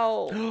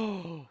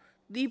how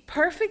the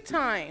perfect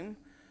time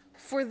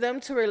for them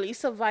to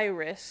release a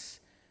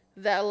virus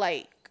that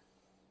like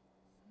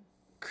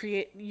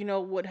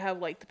would have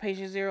like the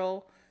patient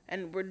zero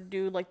and would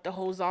do like the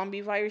whole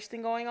zombie virus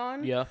thing going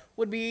on. Yeah.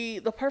 Would be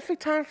the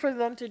perfect time for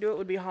them to do it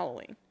would be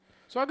Halloween.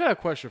 So I got a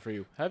question for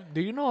you.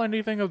 Do you know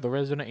anything of the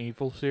Resident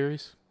Evil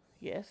series?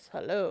 Yes,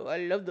 hello. I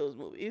love those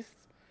movies.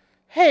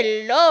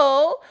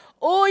 Hello.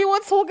 Oh, you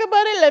want to talk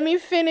about it? Let me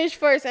finish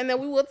first, and then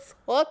we will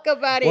talk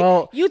about it.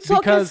 Well, you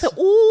talking because, to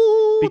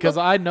ooh because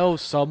I know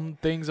some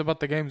things about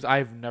the games.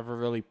 I've never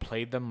really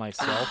played them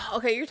myself.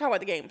 Okay, you're talking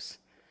about the games.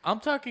 I'm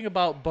talking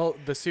about both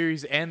the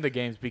series and the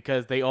games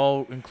because they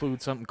all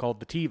include something called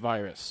the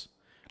T-Virus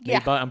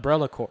made by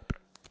Umbrella Corp.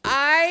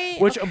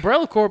 Which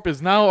Umbrella Corp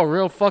is now a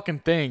real fucking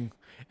thing,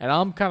 and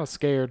I'm kind of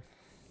scared.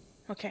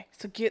 Okay,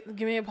 so give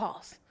me a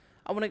pause.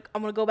 I'm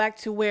gonna go back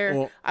to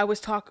where I was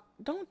talking.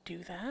 Don't do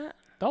that.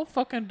 Don't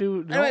fucking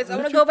do. Anyways, I'm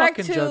gonna go back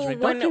to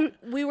when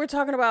we were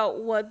talking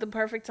about what the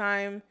perfect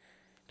time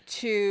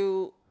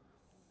to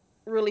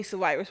release a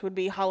virus would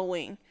be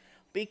Halloween,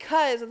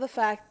 because of the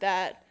fact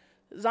that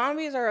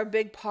zombies are a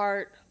big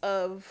part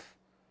of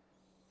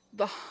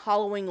the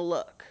Halloween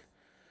look.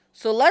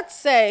 So let's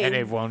say, and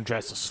everyone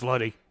dresses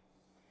slutty.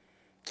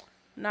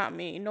 Not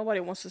me. Nobody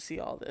wants to see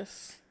all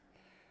this.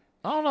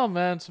 I don't know,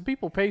 man. Some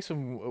people pay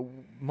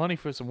some money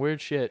for some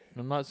weird shit.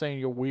 I'm not saying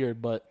you're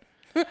weird, but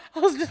I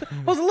was a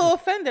little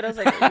offended. I was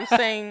like, "Are you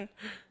saying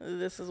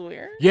this is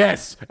weird?"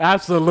 Yes,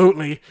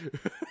 absolutely.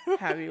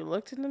 Have you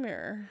looked in the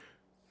mirror?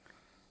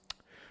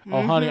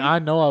 Oh, honey, I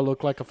know I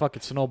look like a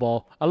fucking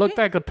snowball. I look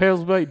like a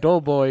Pillsbury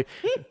Doughboy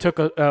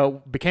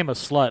became a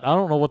slut. I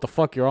don't know what the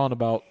fuck you're on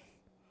about.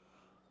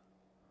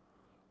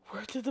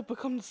 Where did the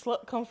become the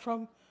slut come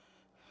from?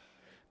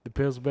 The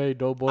Pillsbury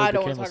Doughboy I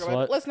don't became want a to talk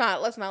about slut. it.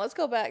 Let's not. Let's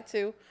go back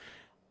to.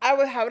 I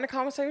was having a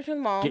conversation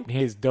with Mom. Getting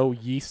his dough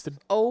yeasted.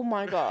 Oh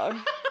my god.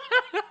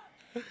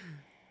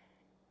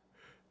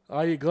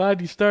 Are you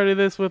glad you started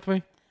this with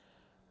me?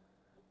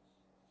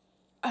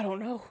 I don't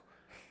know.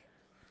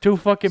 Too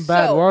fucking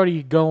bad. So, We're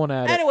already going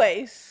at it.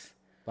 Anyways.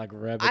 Like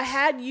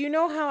rabbits. you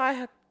know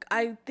how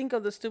I think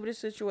of the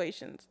stupidest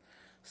situations.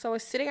 So I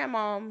was sitting at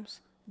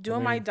Mom's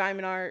doing my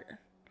diamond art.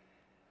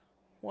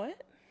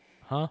 What?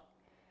 Huh?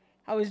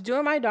 I was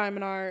doing my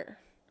diamond art,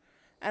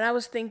 and I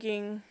was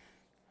thinking,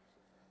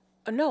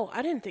 no,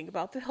 I didn't think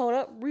about this. Hold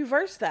up.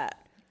 Reverse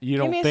that.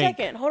 Give me a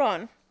second. Hold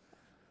on.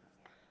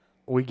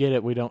 We get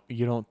it.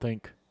 You don't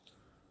think.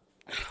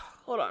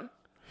 Hold on.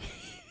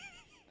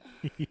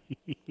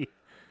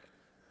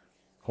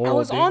 I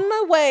was on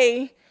my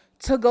way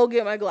to go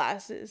get my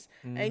glasses.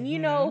 Mm-hmm. And you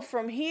know,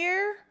 from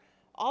here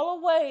all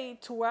the way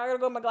to where I gotta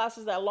go get my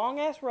glasses, that long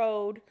ass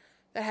road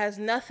that has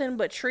nothing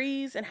but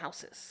trees and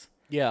houses.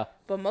 Yeah.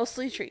 But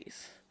mostly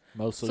trees.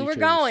 So we're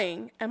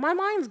going, and my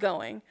mind's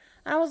going.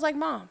 And I was like,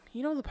 Mom,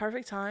 you know the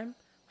perfect time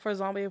for a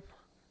zombie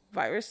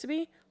virus to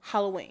be?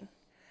 Halloween.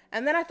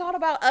 And then I thought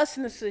about us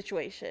in this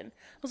situation.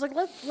 I was like,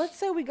 let's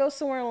say we go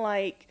somewhere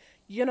like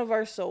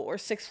Universal or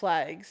Six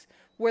Flags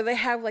where they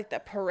have like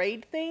that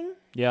parade thing.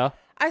 Yeah.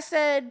 I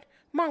said,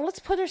 Mom, let's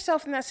put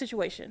ourselves in that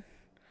situation.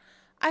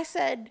 I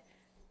said,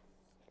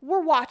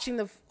 we're watching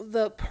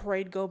the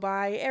parade go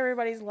by.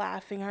 Everybody's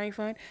laughing, having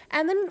fun.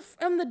 And then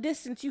from the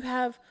distance, you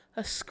have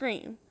a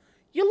scream.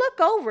 You look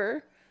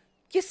over,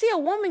 you see a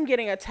woman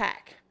getting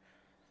attacked.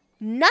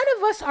 None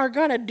of us are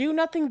going to do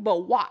nothing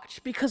but watch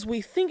because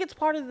we think it's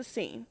part of the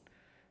scene.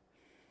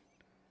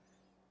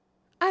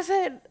 I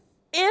said,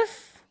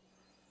 if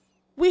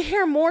we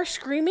hear more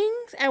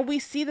screamings and we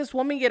see this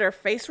woman get her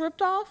face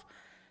ripped off,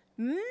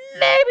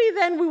 maybe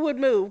then we would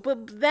move.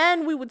 But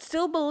then we would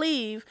still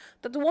believe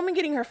that the woman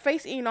getting her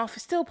face eaten off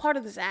is still part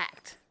of this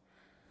act.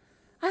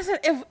 I said,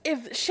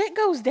 if shit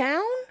goes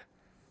down,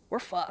 we're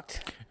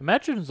fucked.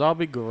 Imagine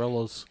zombie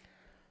gorillas.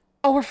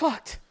 Oh, we're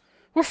fucked.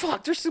 We're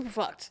fucked. We're super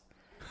fucked.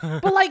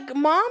 But, like,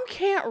 Mom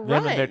can't run.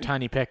 Them and their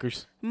tiny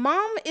peckers.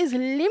 Mom is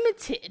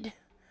limited.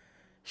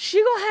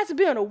 She gonna have to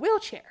be on a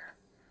wheelchair.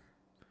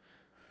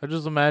 I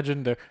just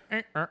imagine the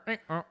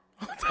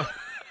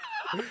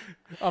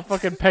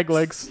fucking peg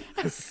legs.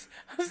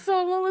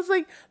 So I was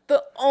like,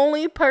 the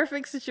only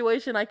perfect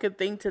situation I could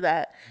think to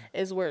that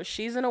is where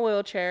she's in a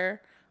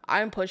wheelchair,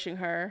 I'm pushing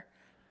her,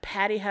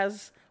 Patty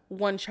has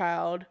one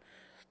child,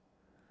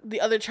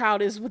 the other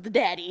child is with the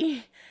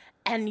daddy,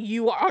 and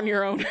you are on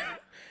your own.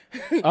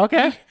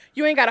 Okay.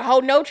 You ain't gotta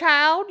hold no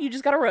child, you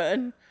just gotta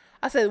run.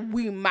 I said,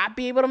 we might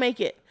be able to make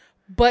it,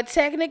 but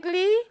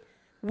technically,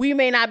 we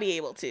may not be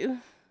able to.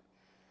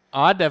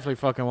 Oh, I definitely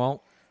fucking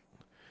won't.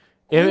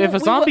 If a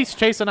zombie's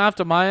chasing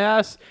after my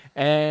ass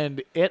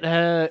and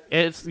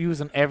it's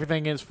using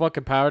everything in its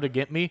fucking power to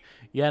get me,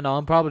 yeah, no,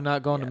 I'm probably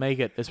not going to make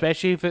it.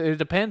 Especially if it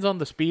depends on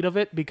the speed of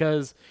it,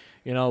 because,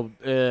 you know,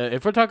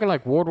 if we're talking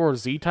like World War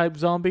Z type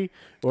zombie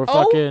or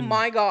fucking... Oh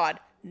my god,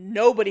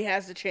 nobody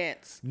has a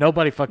chance.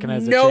 Nobody fucking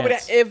has a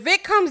chance. If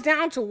it comes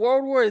down to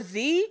World War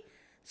Z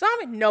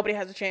zombie, nobody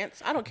has a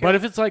chance. I don't care. But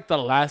if it's like the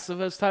Last of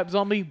Us type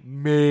zombie,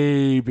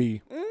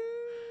 maybe.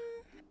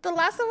 The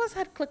Last of Us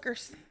had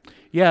clickers.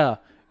 Yeah.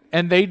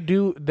 And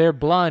they're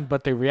blind,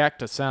 but they react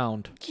to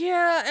sound.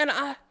 Yeah,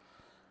 and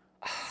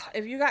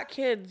if you got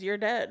kids, you're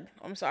dead.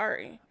 I'm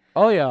sorry.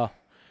 Oh, yeah.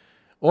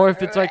 Or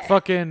if it's like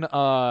fucking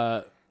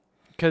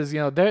because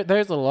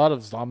there's a lot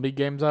of zombie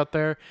games out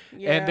there,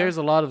 Yeah. and there's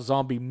a lot of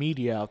zombie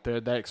media out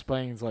there that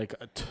explains like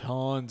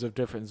tons of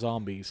different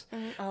zombies.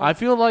 I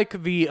feel like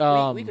the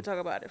we could talk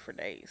about it for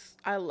days.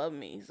 I love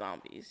me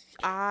zombies.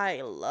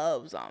 I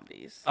love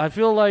zombies. I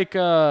feel like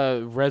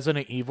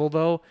Resident Evil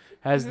though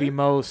has the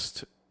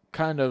most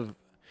kind of.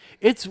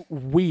 It's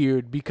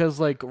weird because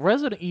like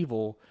Resident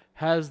Evil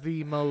has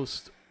the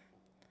most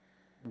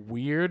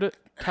weird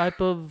type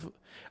of.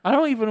 I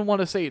don't even want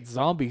to say it's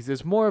zombies.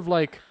 It's more of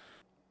like.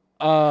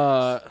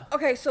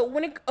 Okay, so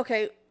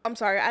I'm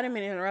sorry, I didn't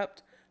mean to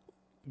interrupt.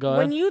 Go ahead.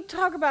 When you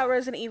talk about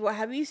Resident Evil,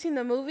 have you seen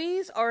the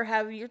movies or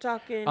have you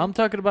talking? I'm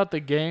talking about the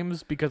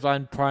games because I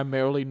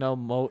primarily know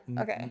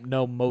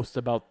most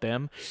about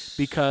them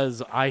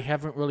because I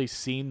haven't really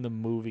seen the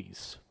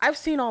movies. I've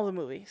seen all the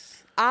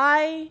movies.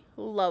 I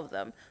love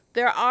them.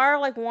 There are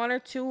like one or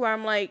two where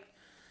I'm like,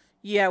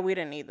 yeah, we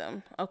didn't need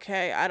them.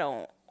 Okay, I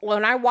don't.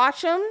 When I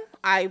watch them,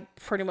 I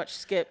pretty much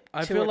skip two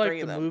or three of them. I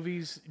feel like the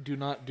movies do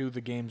not do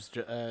the games.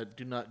 Do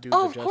not do.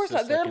 Oh, the of course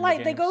justice not. They're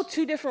like they go games.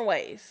 two different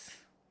ways.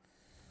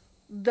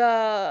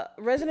 The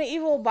Resident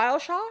Evil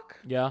BioShock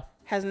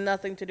has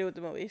nothing to do with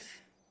the movies.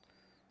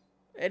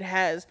 It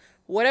has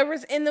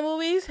whatever's in the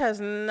movies has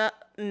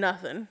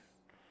nothing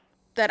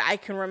that I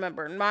can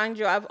remember. Mind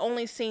you, I've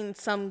only seen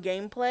some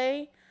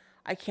gameplay.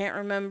 I can't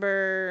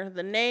remember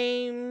the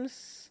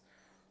names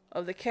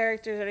of the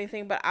characters or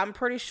anything, but I'm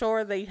pretty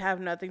sure they have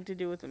nothing to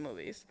do with the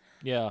movies.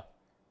 Yeah.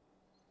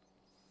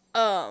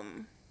 I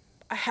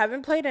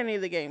haven't played any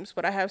of the games,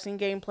 but I have seen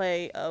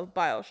gameplay of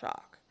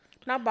BioShock.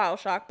 Not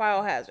BioShock,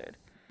 Biohazard.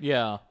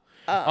 Yeah.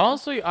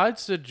 Honestly, I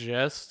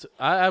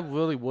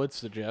really would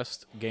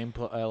suggest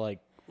gameplay,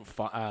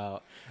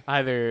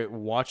 either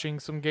watching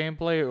some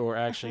gameplay or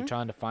actually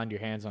trying to find your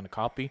hands on a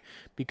copy,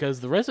 because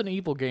the Resident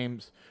Evil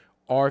games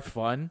are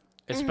fun,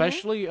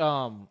 especially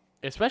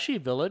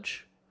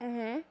Village.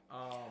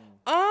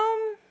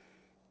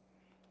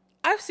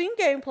 I've seen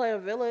gameplay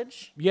of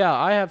Village. Yeah,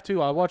 I have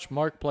too. I watched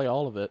Mark play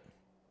all of it.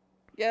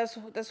 Yes,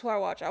 that's who I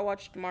watch. I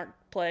watched Mark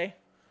play,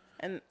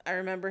 and I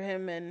remember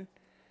him. And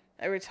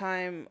every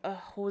time,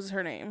 what was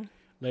her name?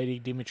 Lady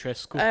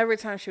Dimitrescu. Every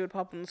time she would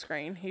pop on the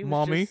screen, he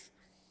was just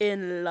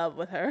in love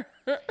with her.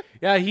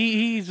 Yeah,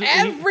 he's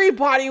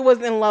everybody was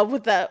in love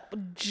with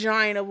that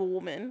giant of a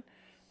woman.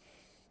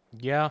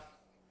 Yeah.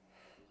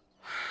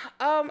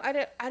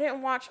 I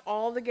didn't watch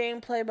all the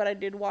gameplay, but I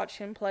did watch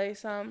him play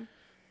some.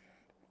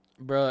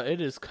 Bruh, it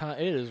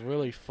is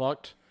really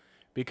fucked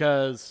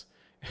because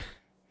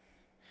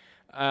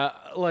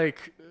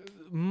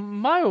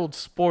mild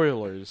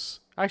spoilers.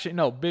 Actually,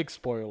 no, big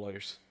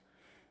spoilers.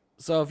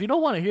 So if you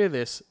don't want to hear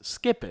this,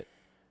 skip it.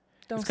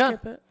 Don't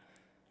skip it.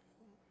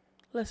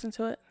 Listen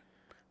to it.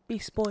 Be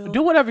spoiled.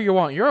 Do whatever you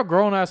want. You're a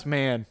grown ass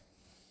man.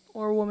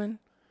 Or woman.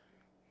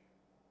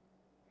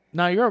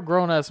 Nah, you're a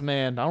grown ass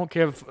man. I don't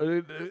care if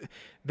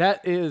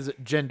that is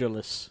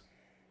genderless.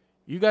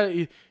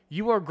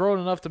 You are grown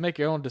enough to make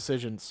your own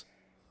decisions.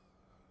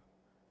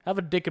 Have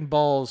a dick and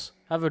balls.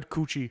 Have a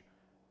coochie.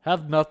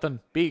 Have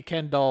nothing. Be a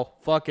Ken doll.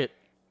 Fuck it.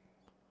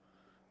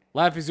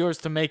 Life is yours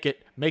to make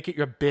it. Make it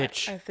your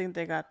bitch. I think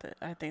they got it.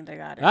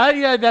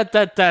 Yeah,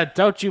 that.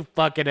 Don't you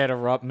fucking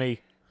interrupt me.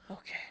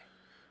 Okay.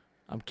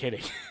 I'm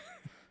kidding.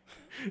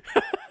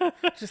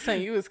 Just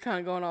saying, you was kind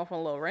of going off on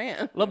a little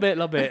rant.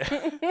 Little bit.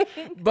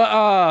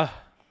 But,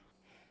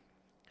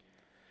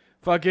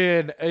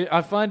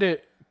 I find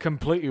it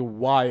completely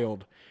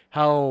wild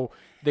how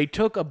they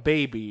took a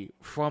baby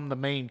from the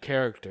main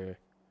character,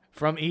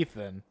 from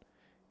Ethan,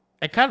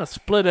 and kind of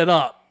split it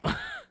up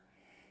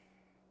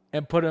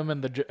and put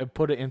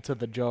it into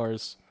the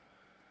jars.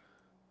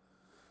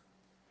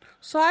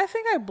 So I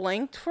think I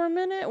blanked for a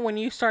minute when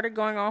you started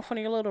going off on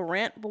your little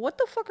rant. But what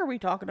the fuck are we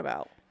talking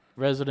about?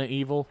 Resident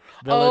Evil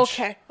Village.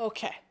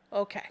 Okay.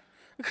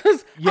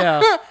 Because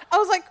I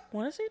was like,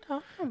 what is he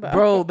talking about?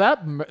 Bro,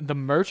 the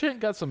merchant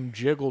got some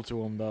jiggle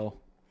to him though.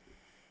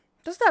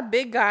 That's that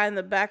big guy in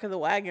the back of the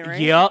wagon,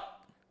 right? Yep.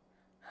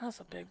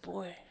 That's a big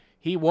boy.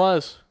 He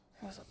was.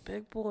 That's a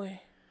big boy.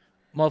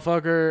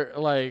 Motherfucker,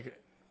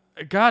 like,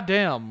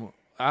 goddamn.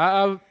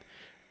 I'm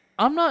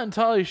not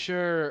entirely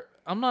sure.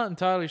 I'm not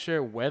entirely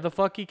sure where the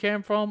fuck he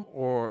came from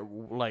or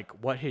like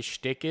what his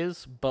shtick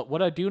is. But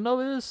what I do know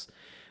is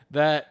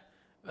that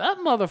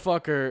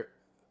motherfucker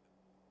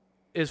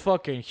is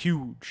fucking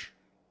huge.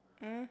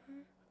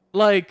 Mm-hmm.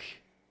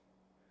 Like,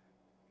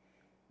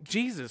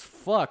 Jesus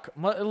fuck.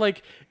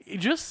 Like,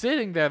 just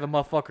sitting there, the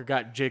motherfucker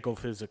got jiggle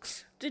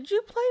physics. Did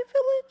you play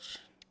Village?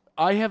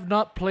 I have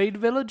not played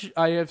Village.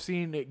 I have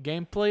seen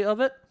gameplay of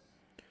it.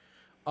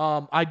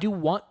 I do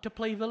want to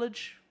play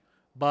Village,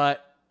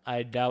 but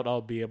I doubt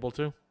I'll be able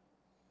to.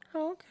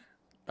 Oh,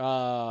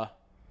 okay.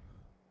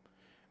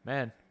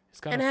 Man, it's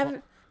kind of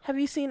fun. Have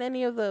you seen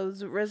any of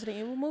those Resident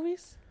Evil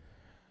movies?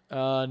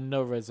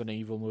 No Resident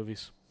Evil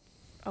movies.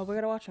 Oh, we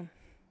gotta watch them.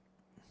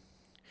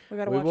 We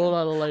will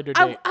at a later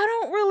date. I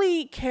don't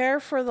really care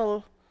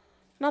for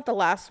not the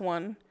last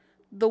one.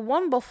 The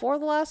one before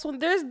the last one.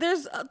 There's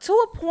to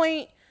a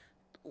point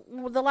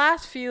the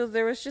last few,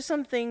 there was just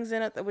some things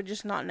in it that were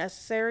just not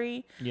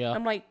necessary. Yeah.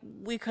 I'm like,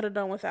 we could have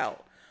done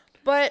without.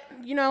 But,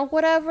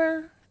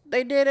 whatever.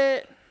 They did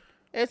it.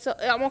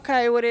 I'm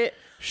okay with it.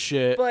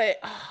 Shit. But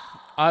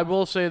I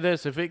will say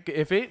this: if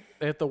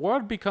the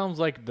world becomes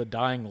like the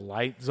Dying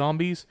Light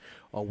zombies,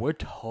 oh, we're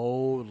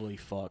totally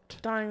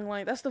fucked. Dying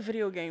Light, that's the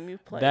video game you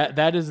play.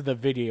 That is the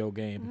video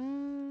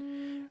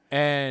game.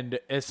 And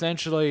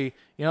essentially,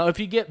 if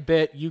you get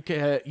bit,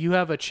 you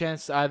have a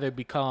chance to either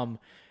become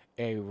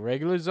a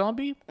regular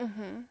zombie,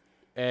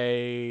 or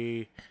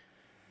a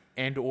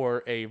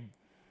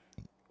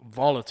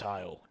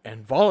volatile.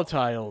 And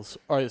volatiles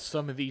are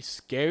some of the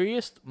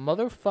scariest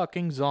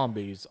motherfucking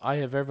zombies I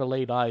have ever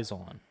laid eyes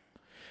on.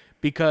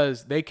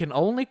 Because they can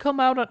only come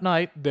out at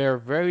night. They're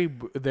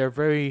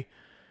very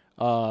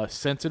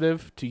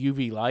sensitive to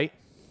UV light.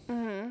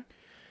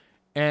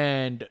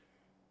 And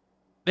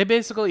they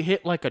basically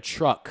hit like a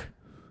truck.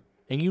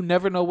 And you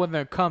never know when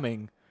they're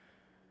coming.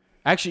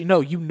 Actually, no,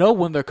 you know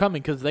when they're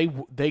coming because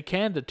they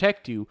can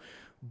detect you.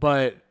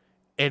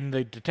 And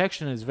the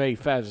detection is very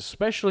fast,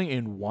 especially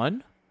in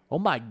one. Oh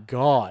my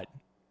god.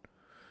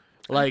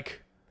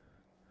 Like,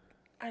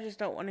 I just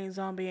don't want any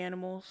zombie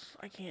animals.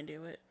 I can't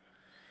do it.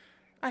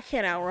 I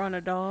can't outrun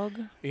a dog.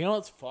 You know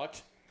what's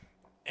fucked?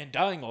 And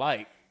Dying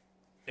Light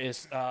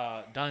is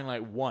Dying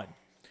Light 1.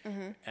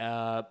 Wait,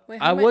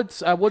 I would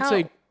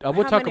talk How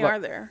many about. are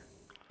there?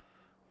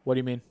 What do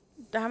you mean?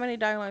 How many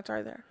Dying Lights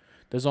are there?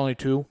 There's only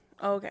 2.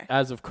 Oh, okay.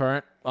 As of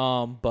current.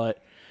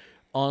 But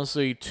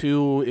honestly,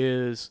 2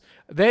 is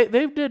they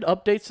did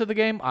updates to the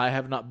game. I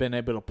have not been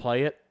able to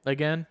play it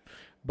again.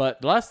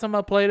 But the last time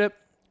I played it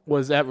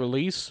was at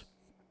release.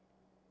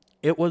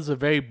 It was a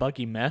very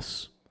buggy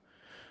mess.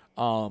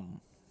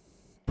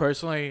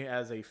 Personally,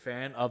 as a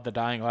fan of the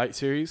Dying Light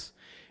series,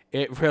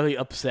 it really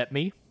upset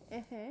me.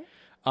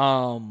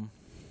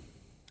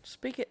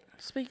 Speak.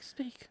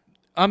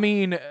 I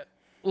mean,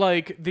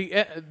 like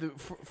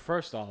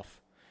first off,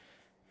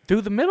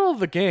 through the middle of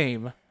the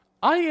game,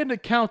 I had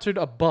encountered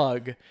a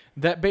bug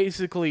that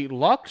basically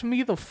locked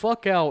me the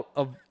fuck out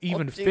of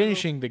even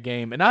finishing the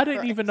game, and I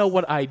didn't even know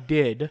what I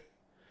did.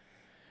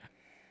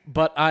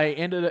 But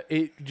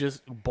it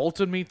just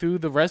bolted me through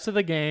the rest of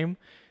the game,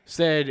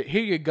 said,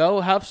 here you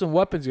go, have some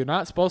weapons you're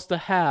not supposed to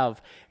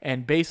have,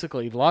 and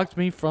basically locked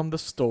me from the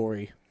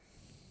story.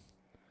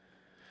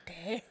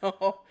 Damn.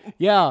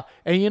 Yeah,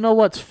 and you know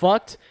what's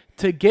fucked?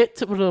 To get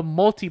to the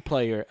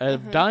multiplayer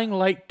of Dying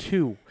Light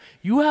 2,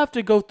 you have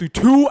to go through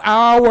 2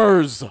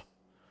 hours.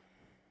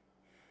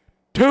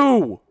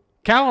 2!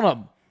 Count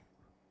them.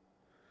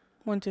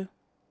 1, 2.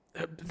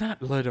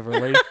 Not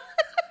literally.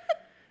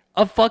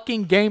 A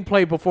fucking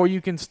gameplay before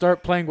you can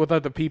start playing with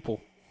other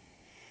people.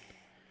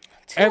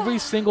 Every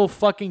single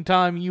fucking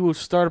time you will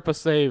start up a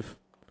save.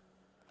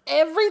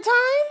 Every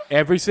time?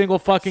 Every single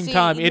fucking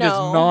time. It is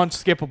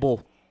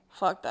non-skippable.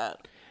 Fuck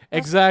that.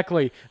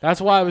 Exactly.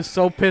 That's why I was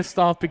so pissed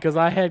off, because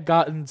I had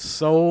gotten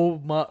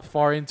so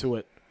far into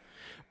it.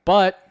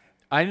 But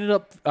I ended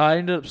up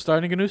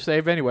starting a new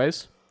save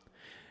anyways,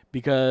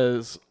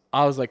 because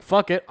I was like,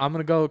 fuck it, I'm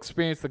gonna go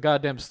experience the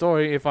goddamn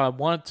story if I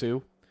want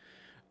to.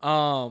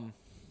 I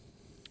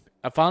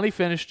finally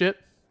finished it.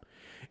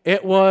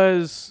 It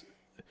was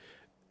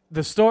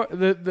the story.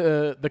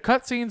 The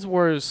cutscenes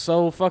were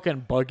so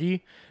fucking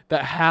buggy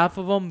that half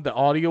of them the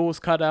audio was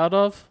cut out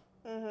of,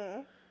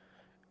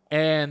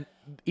 and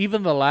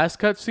even the last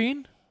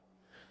cutscene,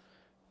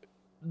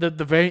 the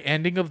very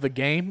ending of the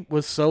game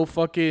was so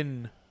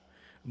fucking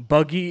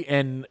buggy,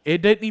 and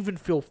it didn't even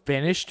feel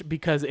finished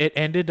because it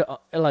ended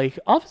like,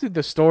 obviously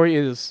the story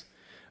is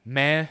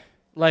meh,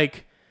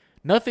 like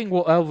nothing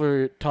will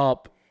ever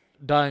top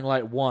Dying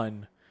Light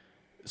 1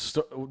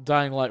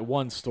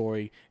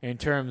 story in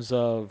terms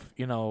of,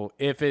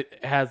 if it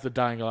has the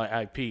Dying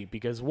Light IP,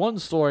 because 1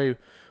 story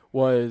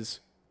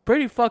was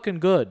pretty fucking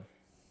good.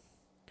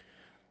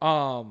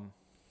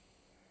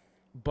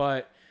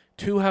 But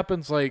 2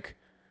 happens like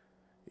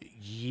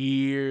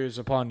years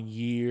upon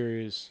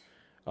years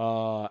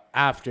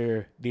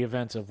after the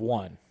events of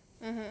 1.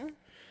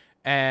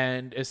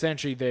 And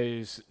essentially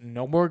there's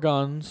no more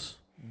guns.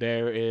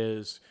 There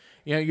is,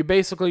 you're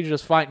basically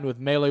just fighting with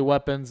melee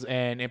weapons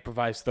and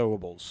improvised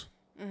throwables.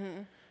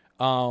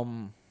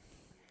 And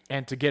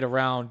to get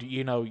around,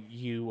 you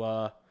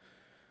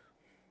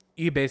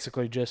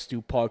basically just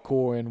do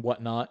parkour and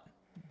whatnot.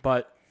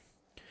 But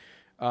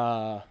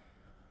there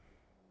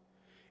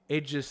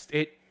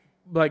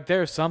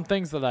are some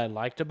things that I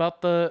liked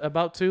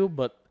about 2,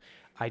 but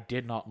I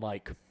did not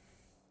like.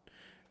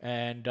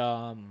 And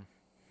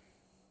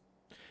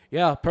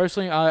yeah,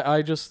 personally,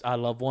 I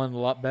love 1 a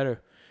lot better,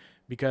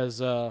 because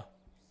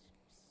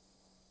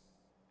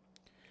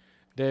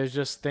there's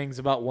just things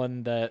about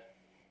 1 that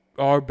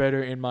are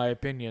better in my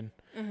opinion.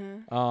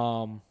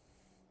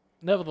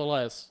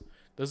 Nevertheless,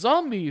 the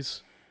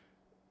zombies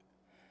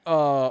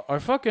are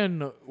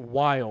fucking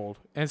wild,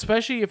 and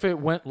especially if it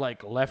went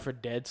like Left 4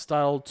 Dead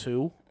style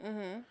too.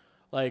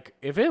 Like,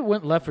 if it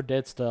went Left 4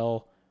 Dead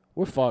style,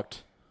 we're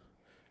fucked.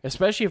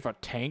 Especially if a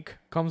tank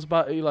comes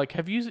by. Like,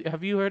 have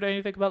you heard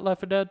anything about Left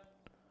 4 Dead?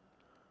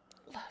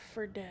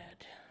 4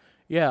 Dead.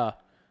 Yeah.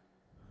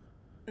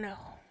 No.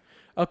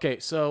 Okay,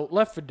 so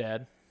Left 4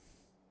 Dead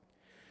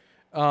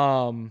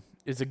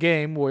is a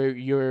game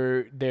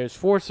where there's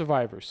 4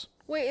 survivors.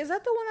 Wait, is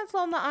that the one that's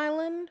on the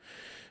island?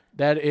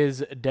 That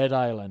is Dead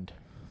Island.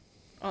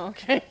 Oh,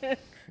 okay.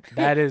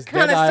 That is Dead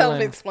kind of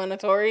Island.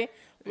 self-explanatory.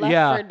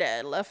 Left 4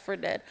 Dead. Left 4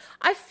 Dead.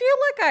 I feel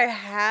like I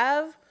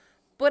have,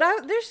 but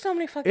there's so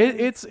many fucking. It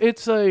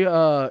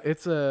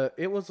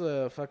was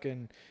a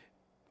fucking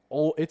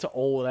old. It's an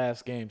old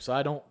ass game, so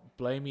I don't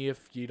blame you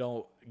if you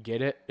don't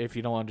get it, if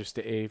you don't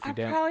understand, if you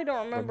probably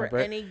don't remember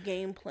any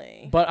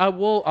gameplay. But I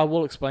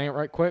will explain it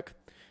right quick.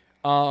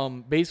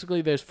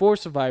 Basically, there's 4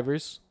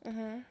 survivors.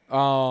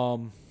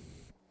 Mm-hmm.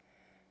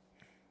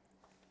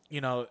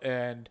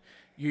 And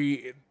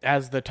you,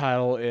 as the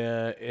title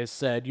is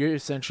said, you're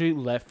essentially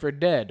left for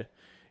dead.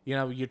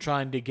 You're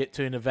trying to get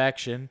to an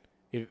evacuation.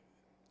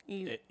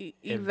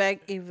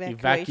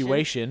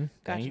 Evacuation.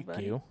 Gotcha,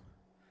 Thank you.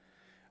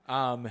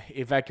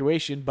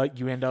 Evacuation, but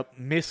you end up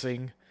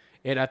missing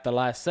it at the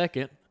last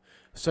second,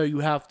 so you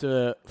have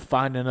to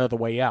find another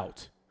way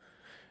out.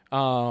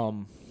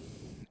 And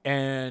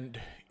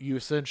you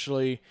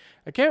essentially,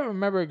 I can't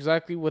remember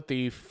exactly what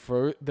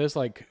there's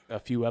like a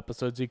few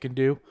episodes you can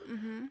do.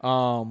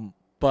 Mm-hmm.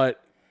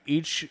 But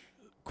each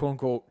quote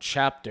unquote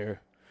chapter,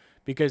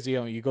 because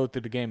you go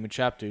through the game in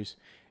chapters,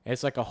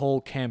 it's like a whole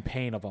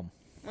campaign of them.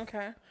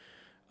 Okay.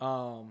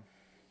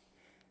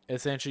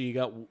 Essentially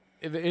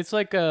it's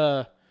like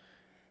a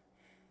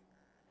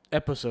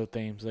episode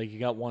themes. Like you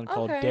got one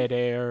called Dead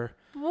Air.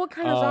 What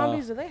kind of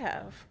zombies do they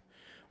have?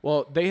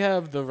 Well, they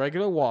have the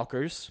regular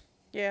walkers.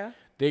 Yeah.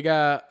 They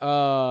got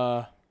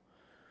a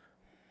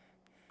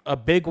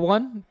big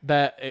one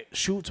that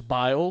shoots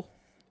bile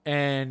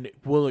and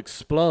will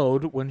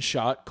explode when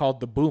shot,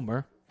 called the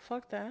Boomer.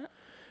 Fuck that.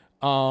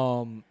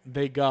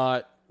 They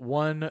got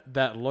one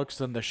that lurks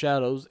in the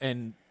shadows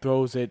and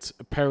throws its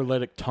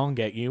paralytic tongue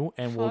at you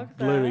and will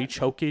literally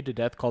choke you to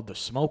death, called the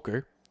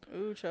Smoker.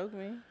 Ooh, choke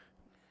me.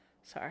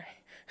 Sorry.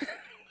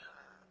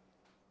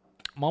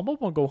 Mama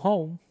wanna go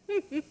home.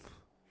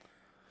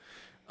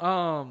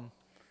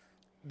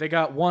 They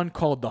got one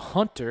called the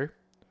Hunter,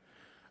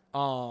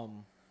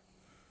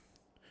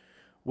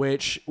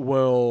 which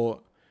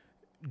will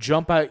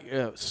jump at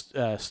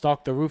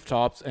stalk the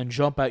rooftops and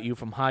jump at you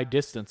from high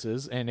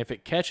distances, and if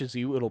it catches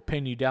you, it'll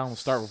pin you down and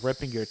start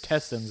ripping your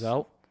intestines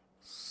out.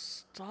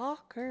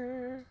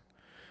 Stalker.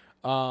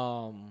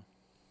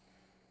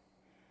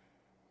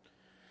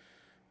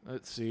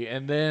 Let's see,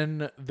 and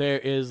then there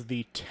is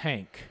the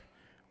Tank,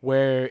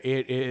 where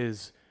it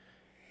is.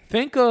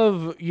 Think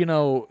of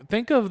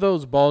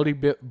those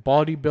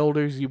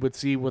bodybuilders you would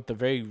see with the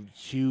very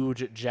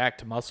huge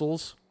jacked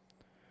muscles.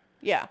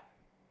 Yeah.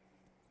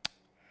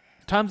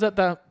 Put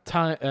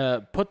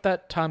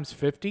that times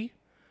 50.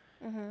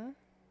 Mm-hmm.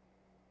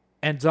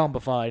 And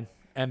zombified,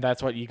 and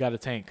that's what you got, a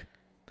tank.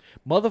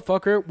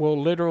 Motherfucker will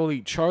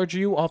literally charge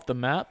you off the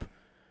map,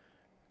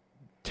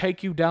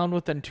 take you down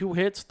within 2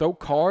 hits, throw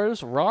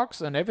cars,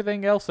 rocks, and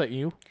everything else at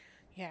you.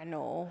 Yeah,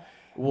 no.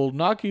 Will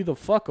knock you the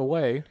fuck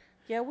away.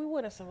 Yeah, we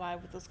wouldn't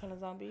survive with those kind of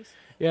zombies.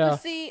 Yeah. But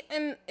see,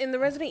 in the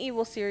Resident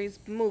Evil series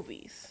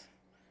movies,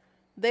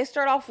 they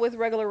start off with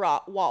regular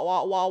walkers.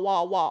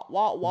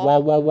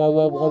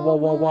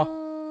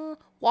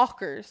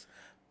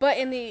 But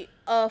in the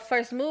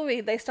first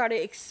movie, they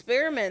started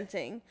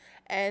experimenting,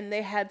 and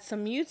they had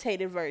some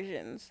mutated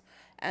versions,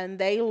 and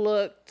they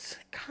looked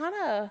kind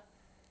of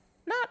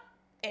not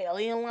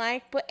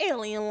alien-like, but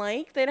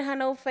alien-like. They didn't have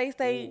no face.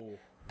 They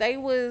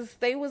was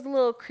a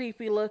little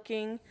creepy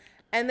looking.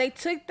 And they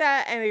took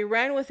that and they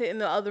ran with it in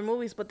the other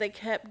movies, but they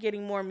kept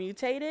getting more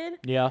mutated.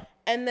 Yeah.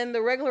 And then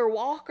the regular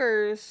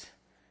walkers,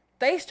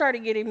 they started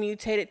getting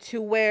mutated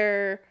to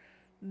where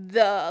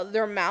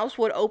their mouths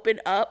would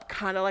open up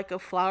kind of like a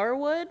flower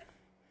would.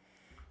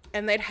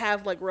 And they'd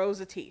have like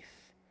rows of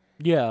teeth.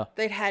 Yeah.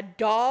 They'd had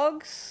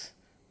dogs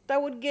that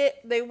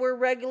they were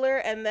regular,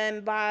 and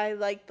then by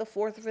like the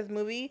 4th or 5th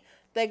movie,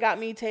 they got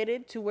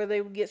mutated to where they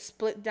would get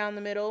split down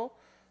the middle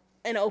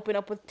and open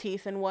up with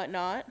teeth and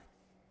whatnot.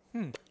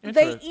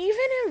 They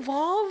even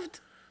involved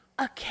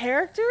a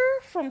character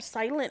from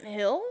Silent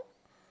Hill.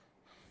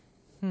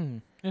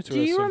 Interesting.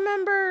 Do you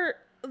remember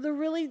the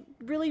really,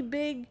 really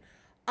big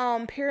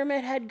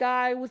pyramid head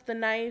guy with the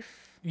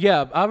knife?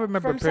 Yeah, I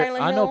remember.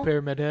 I know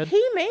Pyramid Head.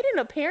 He made an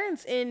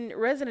appearance in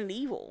Resident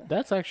Evil.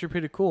 That's actually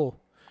pretty cool.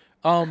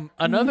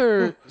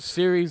 Another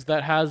series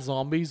that has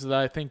zombies that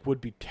I think would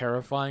be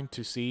terrifying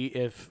to see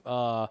if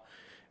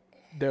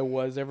there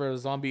was ever a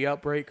zombie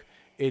outbreak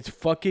is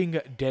fucking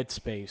Dead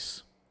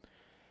Space.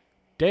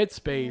 Dead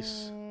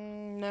Space.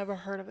 Never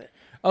heard of it.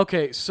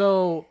 Okay,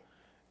 so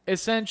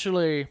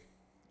essentially,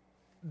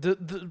 the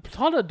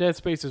plot of Dead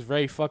Space is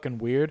very fucking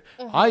weird.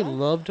 I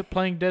loved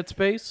playing Dead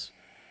Space.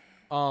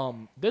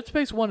 Dead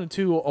Space 1 and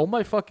 2, oh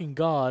my fucking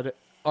god,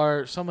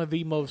 are some of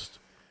the most...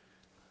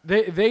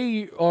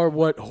 They are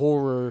what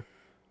horror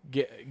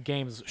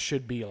games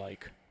should be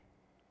like.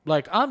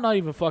 Like, I'm not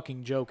even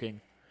fucking joking.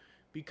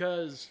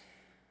 Because,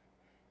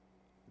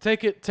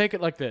 take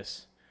it like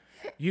this.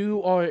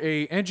 You are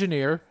a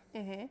engineer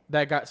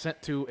that got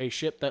sent to a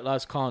ship that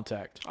lost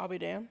contact. I'll be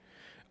damned.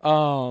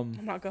 I'm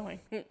not going.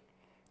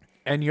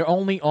 And you're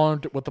only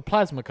armed with a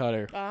plasma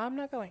cutter. I'm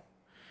not going.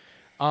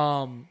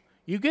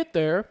 You get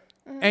there,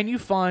 and you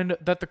find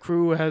that the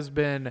crew has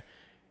been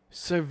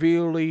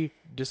severely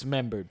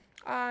dismembered.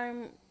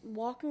 I'm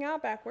walking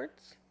out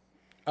backwards,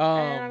 and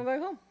I'm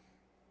going home.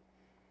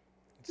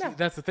 See,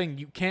 that's the thing.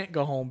 You can't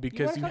go home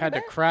because you wanna had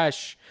to come back?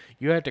 crash.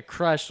 You had to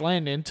crash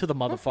land into the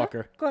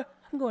motherfucker.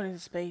 I'm going into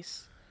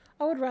space.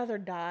 I would rather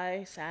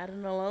die sad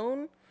and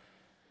alone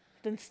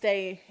than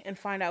stay and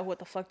find out what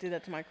the fuck did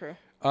that to my crew.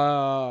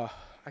 I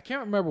can't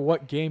remember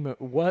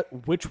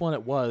which one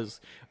it was,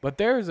 but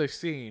there is a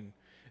scene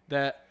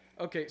that.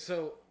 Okay,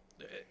 so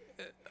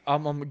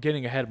I'm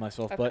getting ahead of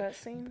myself, but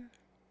cutscene?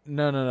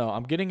 no,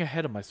 I'm getting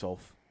ahead of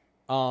myself.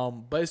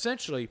 But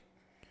essentially,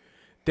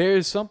 there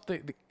is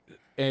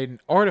an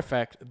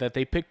artifact that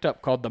they picked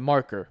up called the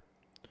marker,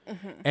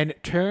 and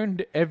it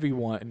turned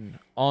everyone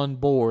on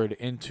board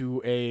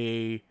into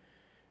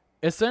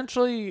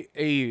essentially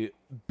a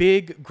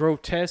big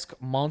grotesque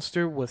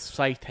monster with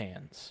scythe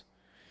hands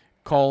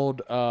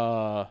called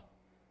necromorphs.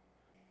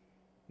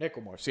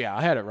 Yeah,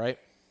 I had it right.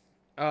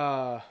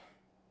 But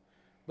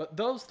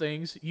those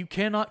things you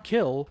cannot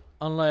kill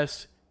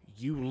unless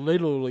you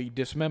literally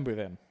dismember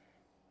them.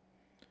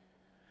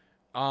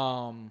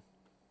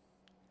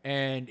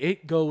 And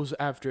it goes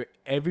after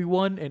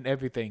everyone and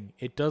everything.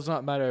 It does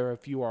not matter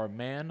if you are a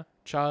man,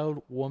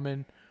 child,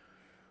 woman,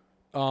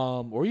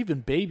 or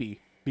even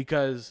baby,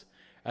 because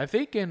I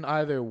think in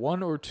either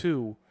 1 or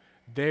 2,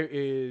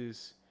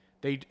 they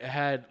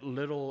had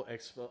little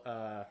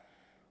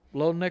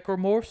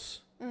necromorphs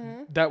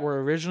that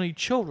were originally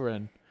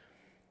children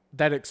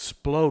that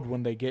explode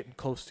when they get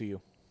close to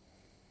you.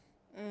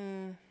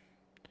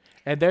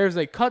 And there's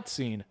a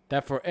cutscene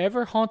that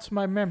forever haunts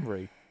my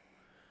memory.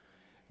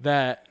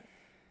 That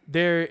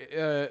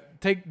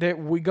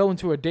we go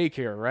into a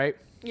daycare, right?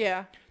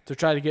 Yeah. To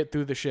try to get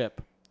through the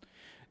ship.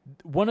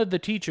 One of the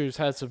teachers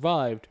had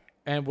survived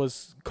and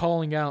was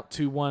calling out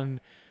to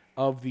one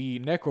of the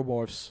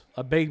necromorphs,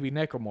 a baby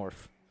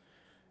necromorph,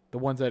 the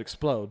ones that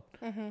explode.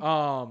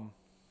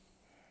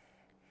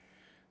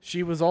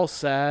 She was all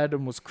sad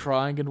and was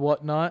crying and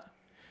whatnot.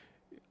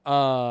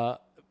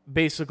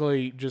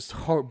 Basically just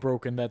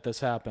heartbroken that this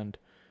happened.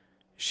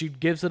 She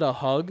gives it a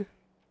hug.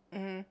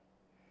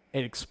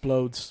 It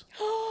explodes.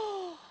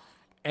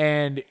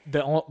 And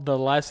the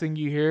last thing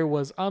you hear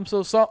was, "I'm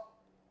so sorry."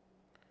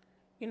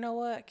 You know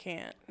what? I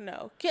can't.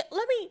 No.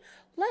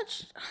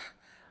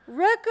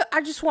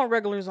 I just want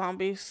regular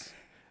zombies.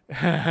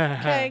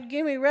 Okay,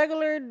 give me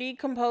regular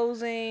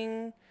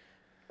decomposing.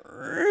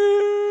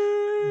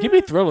 Give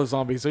me thriller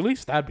zombies. At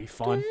least that'd be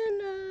fun.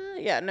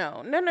 Yeah,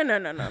 no.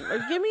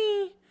 Give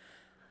me.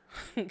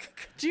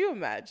 Could you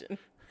imagine?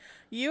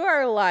 You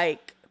are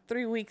like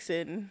 3 weeks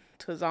in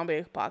to a zombie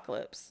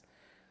apocalypse.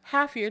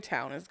 Half your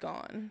town is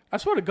gone. I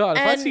swear to God,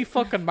 if I see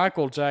fucking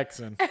Michael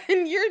Jackson,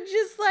 and you're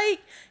just like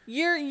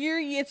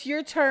it's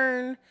your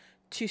turn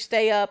to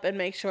stay up and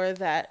make sure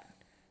that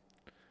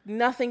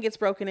nothing gets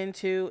broken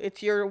into.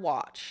 It's your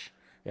watch,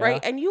 right?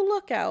 And you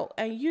look out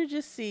and you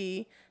just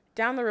see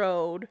down the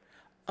road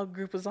a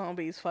group of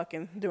zombies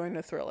fucking doing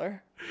the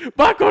Thriller.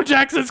 Michael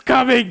Jackson's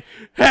coming!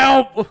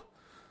 Help!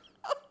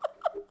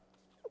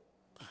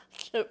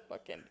 Can't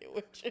fucking do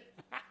it.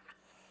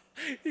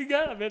 You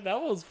gotta admit, that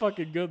was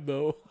fucking good,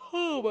 though.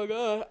 Oh, my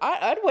God.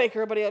 I'd wake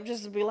everybody up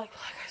just to be like, look,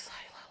 I saw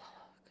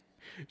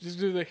you. Just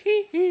do the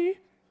hee-hee.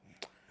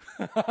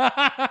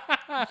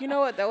 You know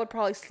what? That would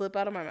probably slip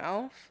out of my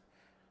mouth.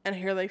 And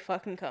here they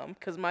fucking come.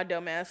 Because my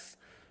dumb ass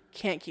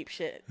can't keep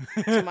shit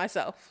to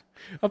myself.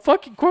 Of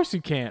course you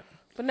can't.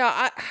 But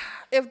no,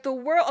 if the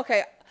world...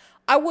 Okay,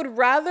 I would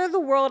rather the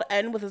world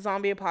end with a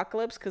zombie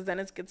apocalypse. Because then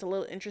it gets a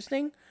little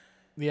interesting.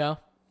 Yeah.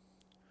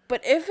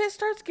 But if it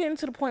starts getting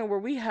to the point where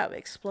we have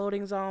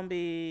exploding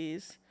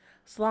zombies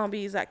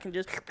that can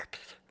just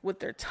with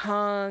their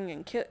tongue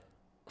and kill,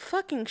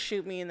 fucking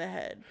shoot me in the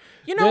head.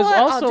 You know what?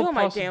 I'll do it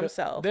my damn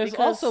self. There's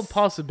also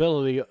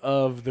possibility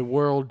of the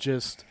world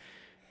just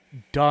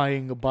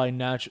dying by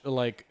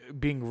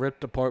being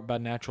ripped apart by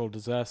natural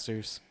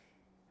disasters.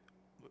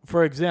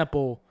 For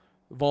example,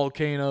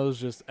 volcanoes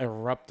just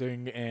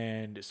erupting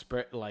and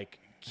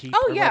keep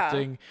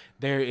erupting.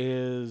 There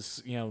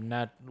is,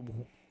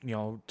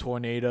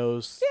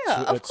 tornadoes,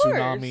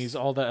 tsunamis,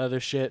 all that other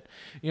shit.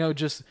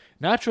 Just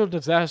natural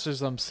disasters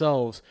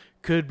themselves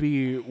could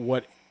be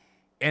what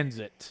ends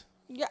it.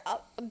 Yeah,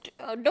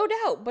 no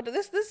doubt. But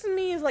this to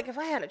me is like if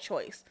I had a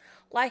choice.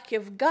 Like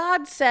if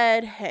God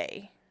said,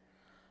 hey,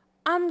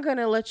 I'm going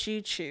to let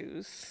you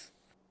choose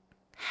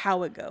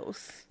how it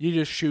goes. You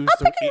just choose.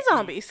 I'm picking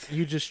zombies.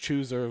 You just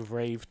choose a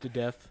rave to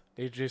death.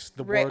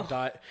 World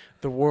die.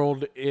 The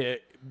world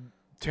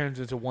turns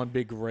into one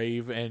big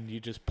rave, and you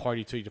just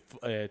party till you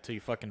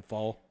fucking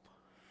fall.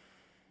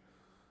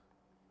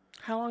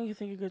 How long do you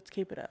think you could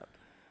keep it up?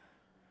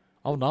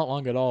 Oh, not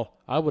long at all.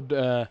 I would,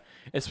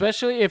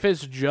 especially if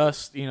it's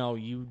just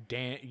you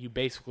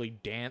basically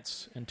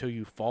dance until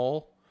you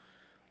fall.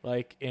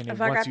 like, and If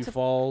if I once got you to-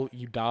 fall,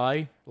 you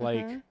die,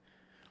 like,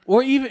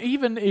 or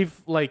even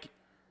if like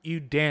you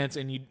dance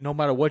and you no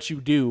matter what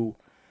you do,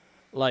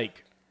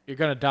 like you're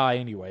gonna die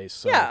anyways.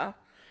 So Yeah,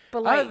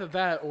 but like, either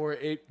that or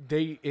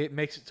it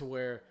makes it to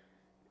where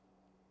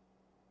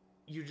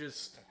you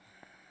just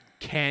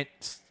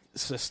can't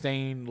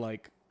sustain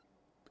like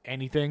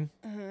anything.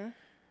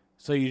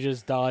 So you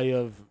just die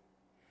of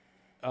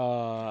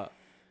no,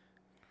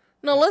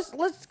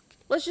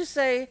 let's just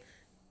say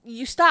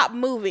you stop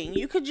moving.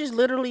 You could just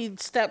literally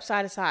step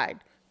side to side.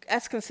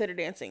 That's considered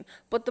dancing.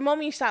 But the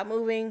moment you stop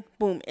moving,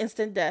 boom,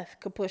 instant death.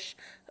 Kapush,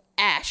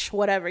 ash,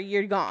 whatever.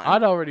 You're gone.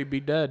 I'd already be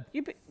dead.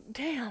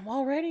 Damn,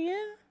 already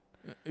in?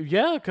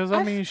 Yeah, because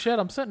I mean, shit,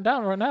 I'm sitting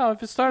down right now.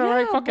 If it started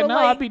right fucking but, now,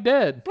 like, I'd be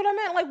dead. But I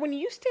meant like when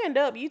you stand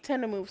up, you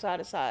tend to move side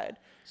to side.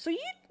 So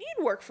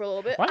you'd work for a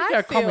little bit. Why you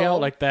gotta call me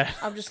out like that?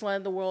 I'm just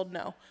letting the world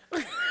know.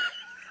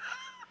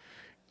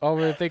 Oh,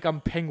 they think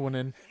I'm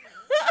penguining.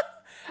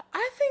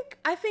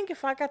 I think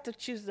if I got to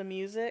choose the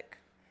music,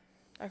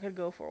 I could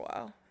go for a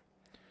while.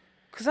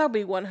 Cause that'll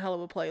be one hell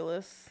of a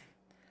playlist.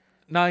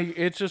 No,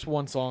 it's just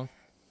one song.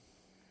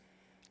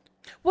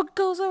 What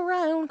goes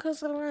around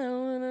comes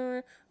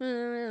around.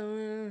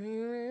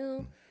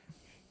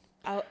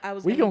 I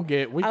was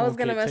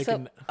gonna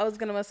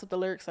mess up the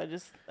lyrics. I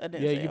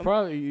didn't. Yeah, say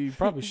you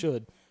probably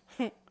should.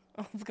 I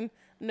was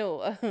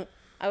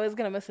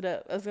gonna mess it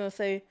up. I was gonna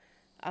say,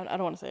 I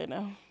don't want to say it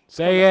now.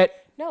 Say it.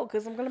 No,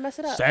 because I'm gonna mess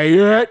it up. Say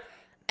it.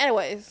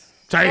 Anyways,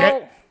 Say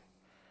it.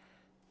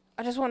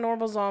 I just want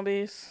normal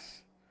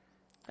zombies.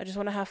 I just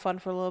want to have fun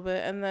for a little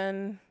bit, and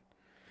then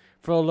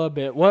For a little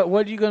bit. What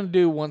are you gonna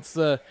do once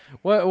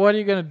what are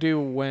you gonna do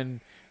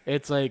when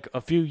it's like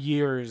a few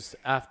years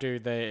after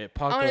the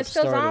apocalypse and it's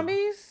still started?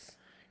 zombies?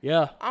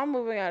 Yeah. I'm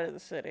moving out of the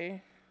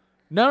city.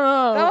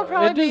 No. That would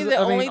probably be the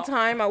only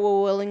time I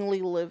will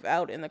willingly live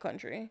out in the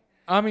country.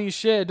 I mean,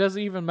 shit, it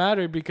doesn't even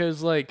matter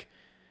because, like,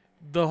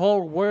 the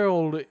whole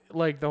world,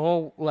 like,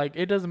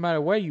 it doesn't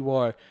matter where you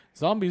are.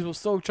 Zombies will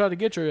still try to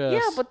get your ass.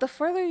 Yeah, but the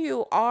further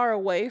you are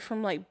away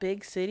from, like,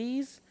 big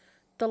cities,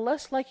 the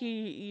less likely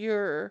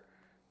you're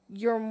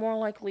more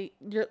likely,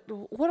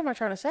 what am I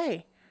trying to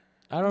say?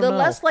 I don't know. The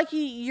less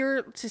likely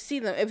you're to see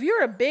them. If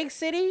you're a big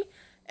city,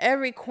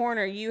 every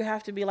corner you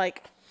have to be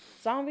like,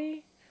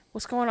 zombie?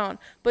 What's going on?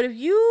 But if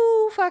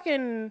you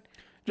fucking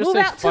move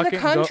out to the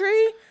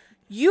country,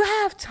 you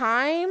have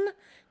time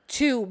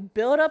to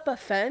build up a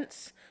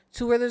fence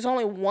to where there's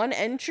only one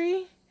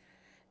entry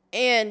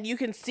and you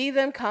can see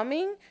them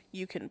coming.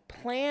 You can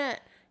plant.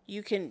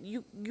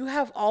 You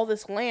have all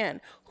this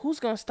land.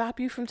 Who's going to stop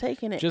you from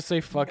taking it? Just say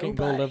fucking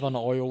Nobody. Go live on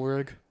an oil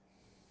rig.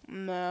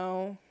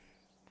 No.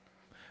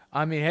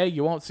 I mean, hey,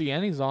 you won't see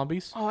any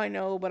zombies. Oh, I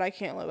know, but I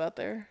can't live out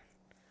there.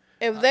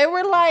 If they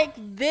were like,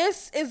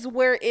 this is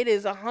where it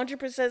is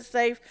 100%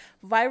 safe,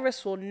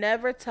 virus will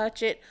never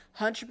touch it,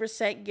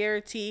 100%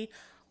 guarantee,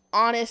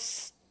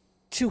 honest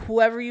to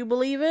whoever you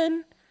believe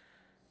in,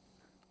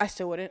 I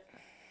still wouldn't.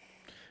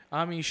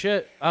 I mean,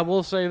 shit, I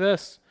will say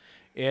this.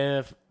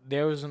 If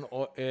it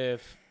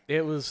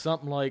was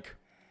something like,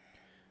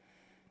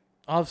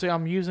 obviously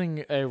I'm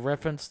using a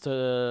reference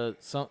to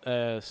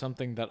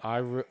something that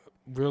I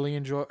really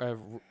enjoy,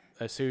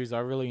 a series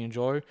I really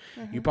enjoy.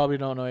 Mm-hmm. You probably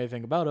don't know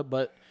anything about it,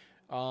 but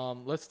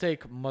let's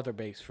take Mother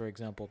Base, for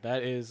example.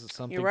 That is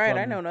something. You're right.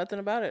 I know nothing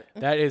about it.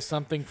 That is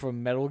something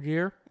from Metal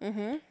Gear,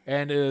 and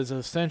it is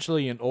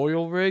essentially an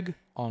oil rig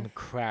on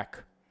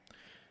crack.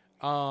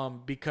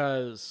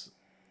 Because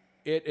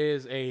it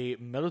is a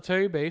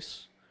military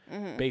base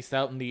based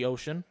out in the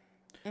ocean.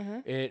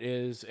 It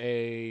is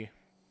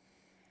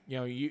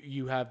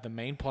you have the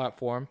main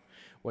platform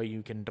where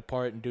you can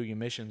depart and do your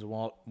missions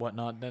and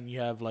whatnot. Then you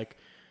have like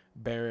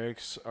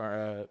barracks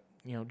or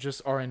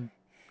just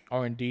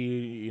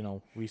R&D,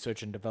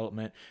 research and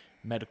development,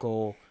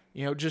 medical,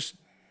 just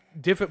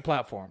different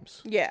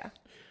platforms. Yeah.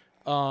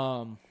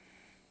 And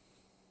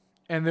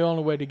the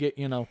only way to get,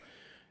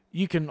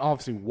 you can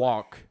obviously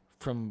walk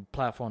from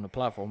platform to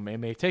platform. It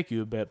may take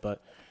you a bit,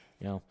 but,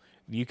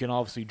 you can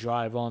obviously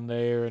drive on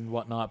there and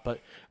whatnot. But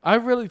I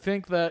really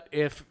think that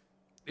if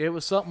it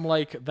was something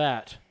like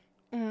that,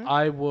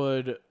 I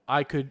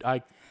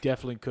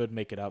definitely could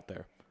make it out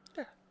there.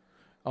 Yeah.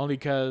 Only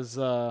because,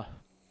 that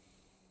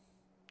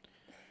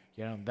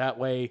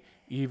way,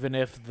 even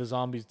if the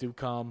zombies do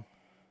come,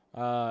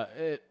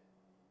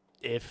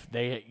 if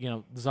they,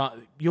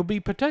 you'll be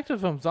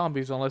protected from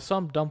zombies unless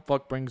some dumb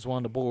fuck brings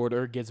one aboard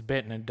or gets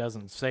bitten and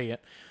doesn't say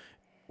it,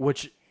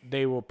 which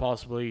they will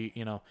possibly,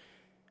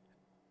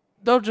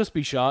 they'll just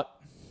be shot.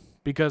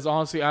 Because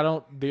honestly,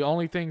 the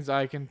only things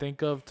I can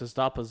think of to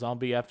stop a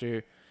zombie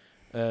after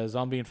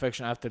zombie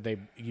infection after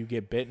you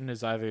get bitten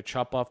is either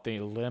chop off the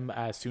limb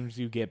as soon as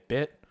you get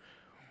bit,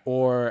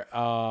 or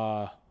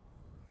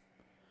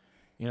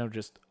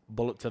just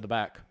bullet to the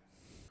back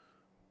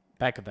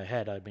of the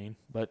head. I mean,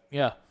 but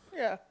yeah.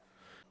 Yeah.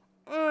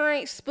 All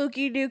right,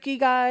 spooky dookie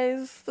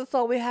guys. That's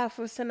all we have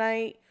for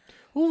tonight.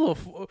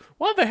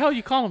 Why the hell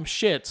you call them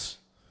shits?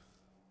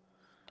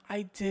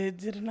 I did,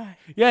 didn't I?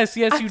 Yes,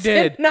 you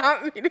did. Did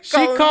not mean to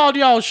She called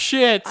y'all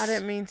shits. I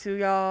didn't mean to,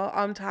 y'all.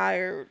 I'm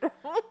tired.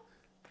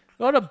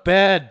 Go to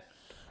bed.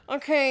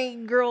 Okay,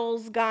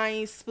 girls,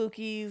 guys,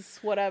 spookies,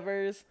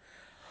 whatevers.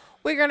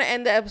 We're going to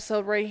end the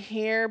episode right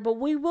here, but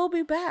we will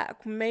be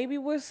back. Maybe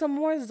with some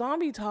more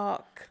zombie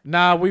talk.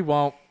 Nah, we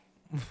won't.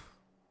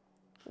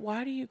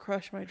 Why do you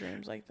crush my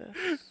dreams like this?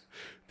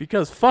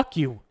 Because fuck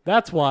you.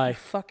 That's why.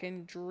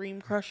 Fucking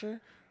dream crusher.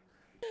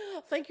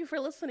 Thank you for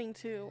listening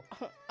to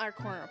our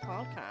Corner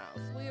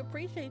podcast. We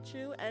appreciate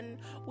you, and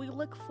we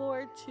look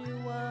forward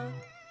to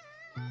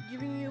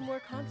giving you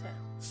more content.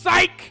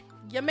 Psych!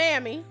 Ya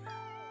mammy.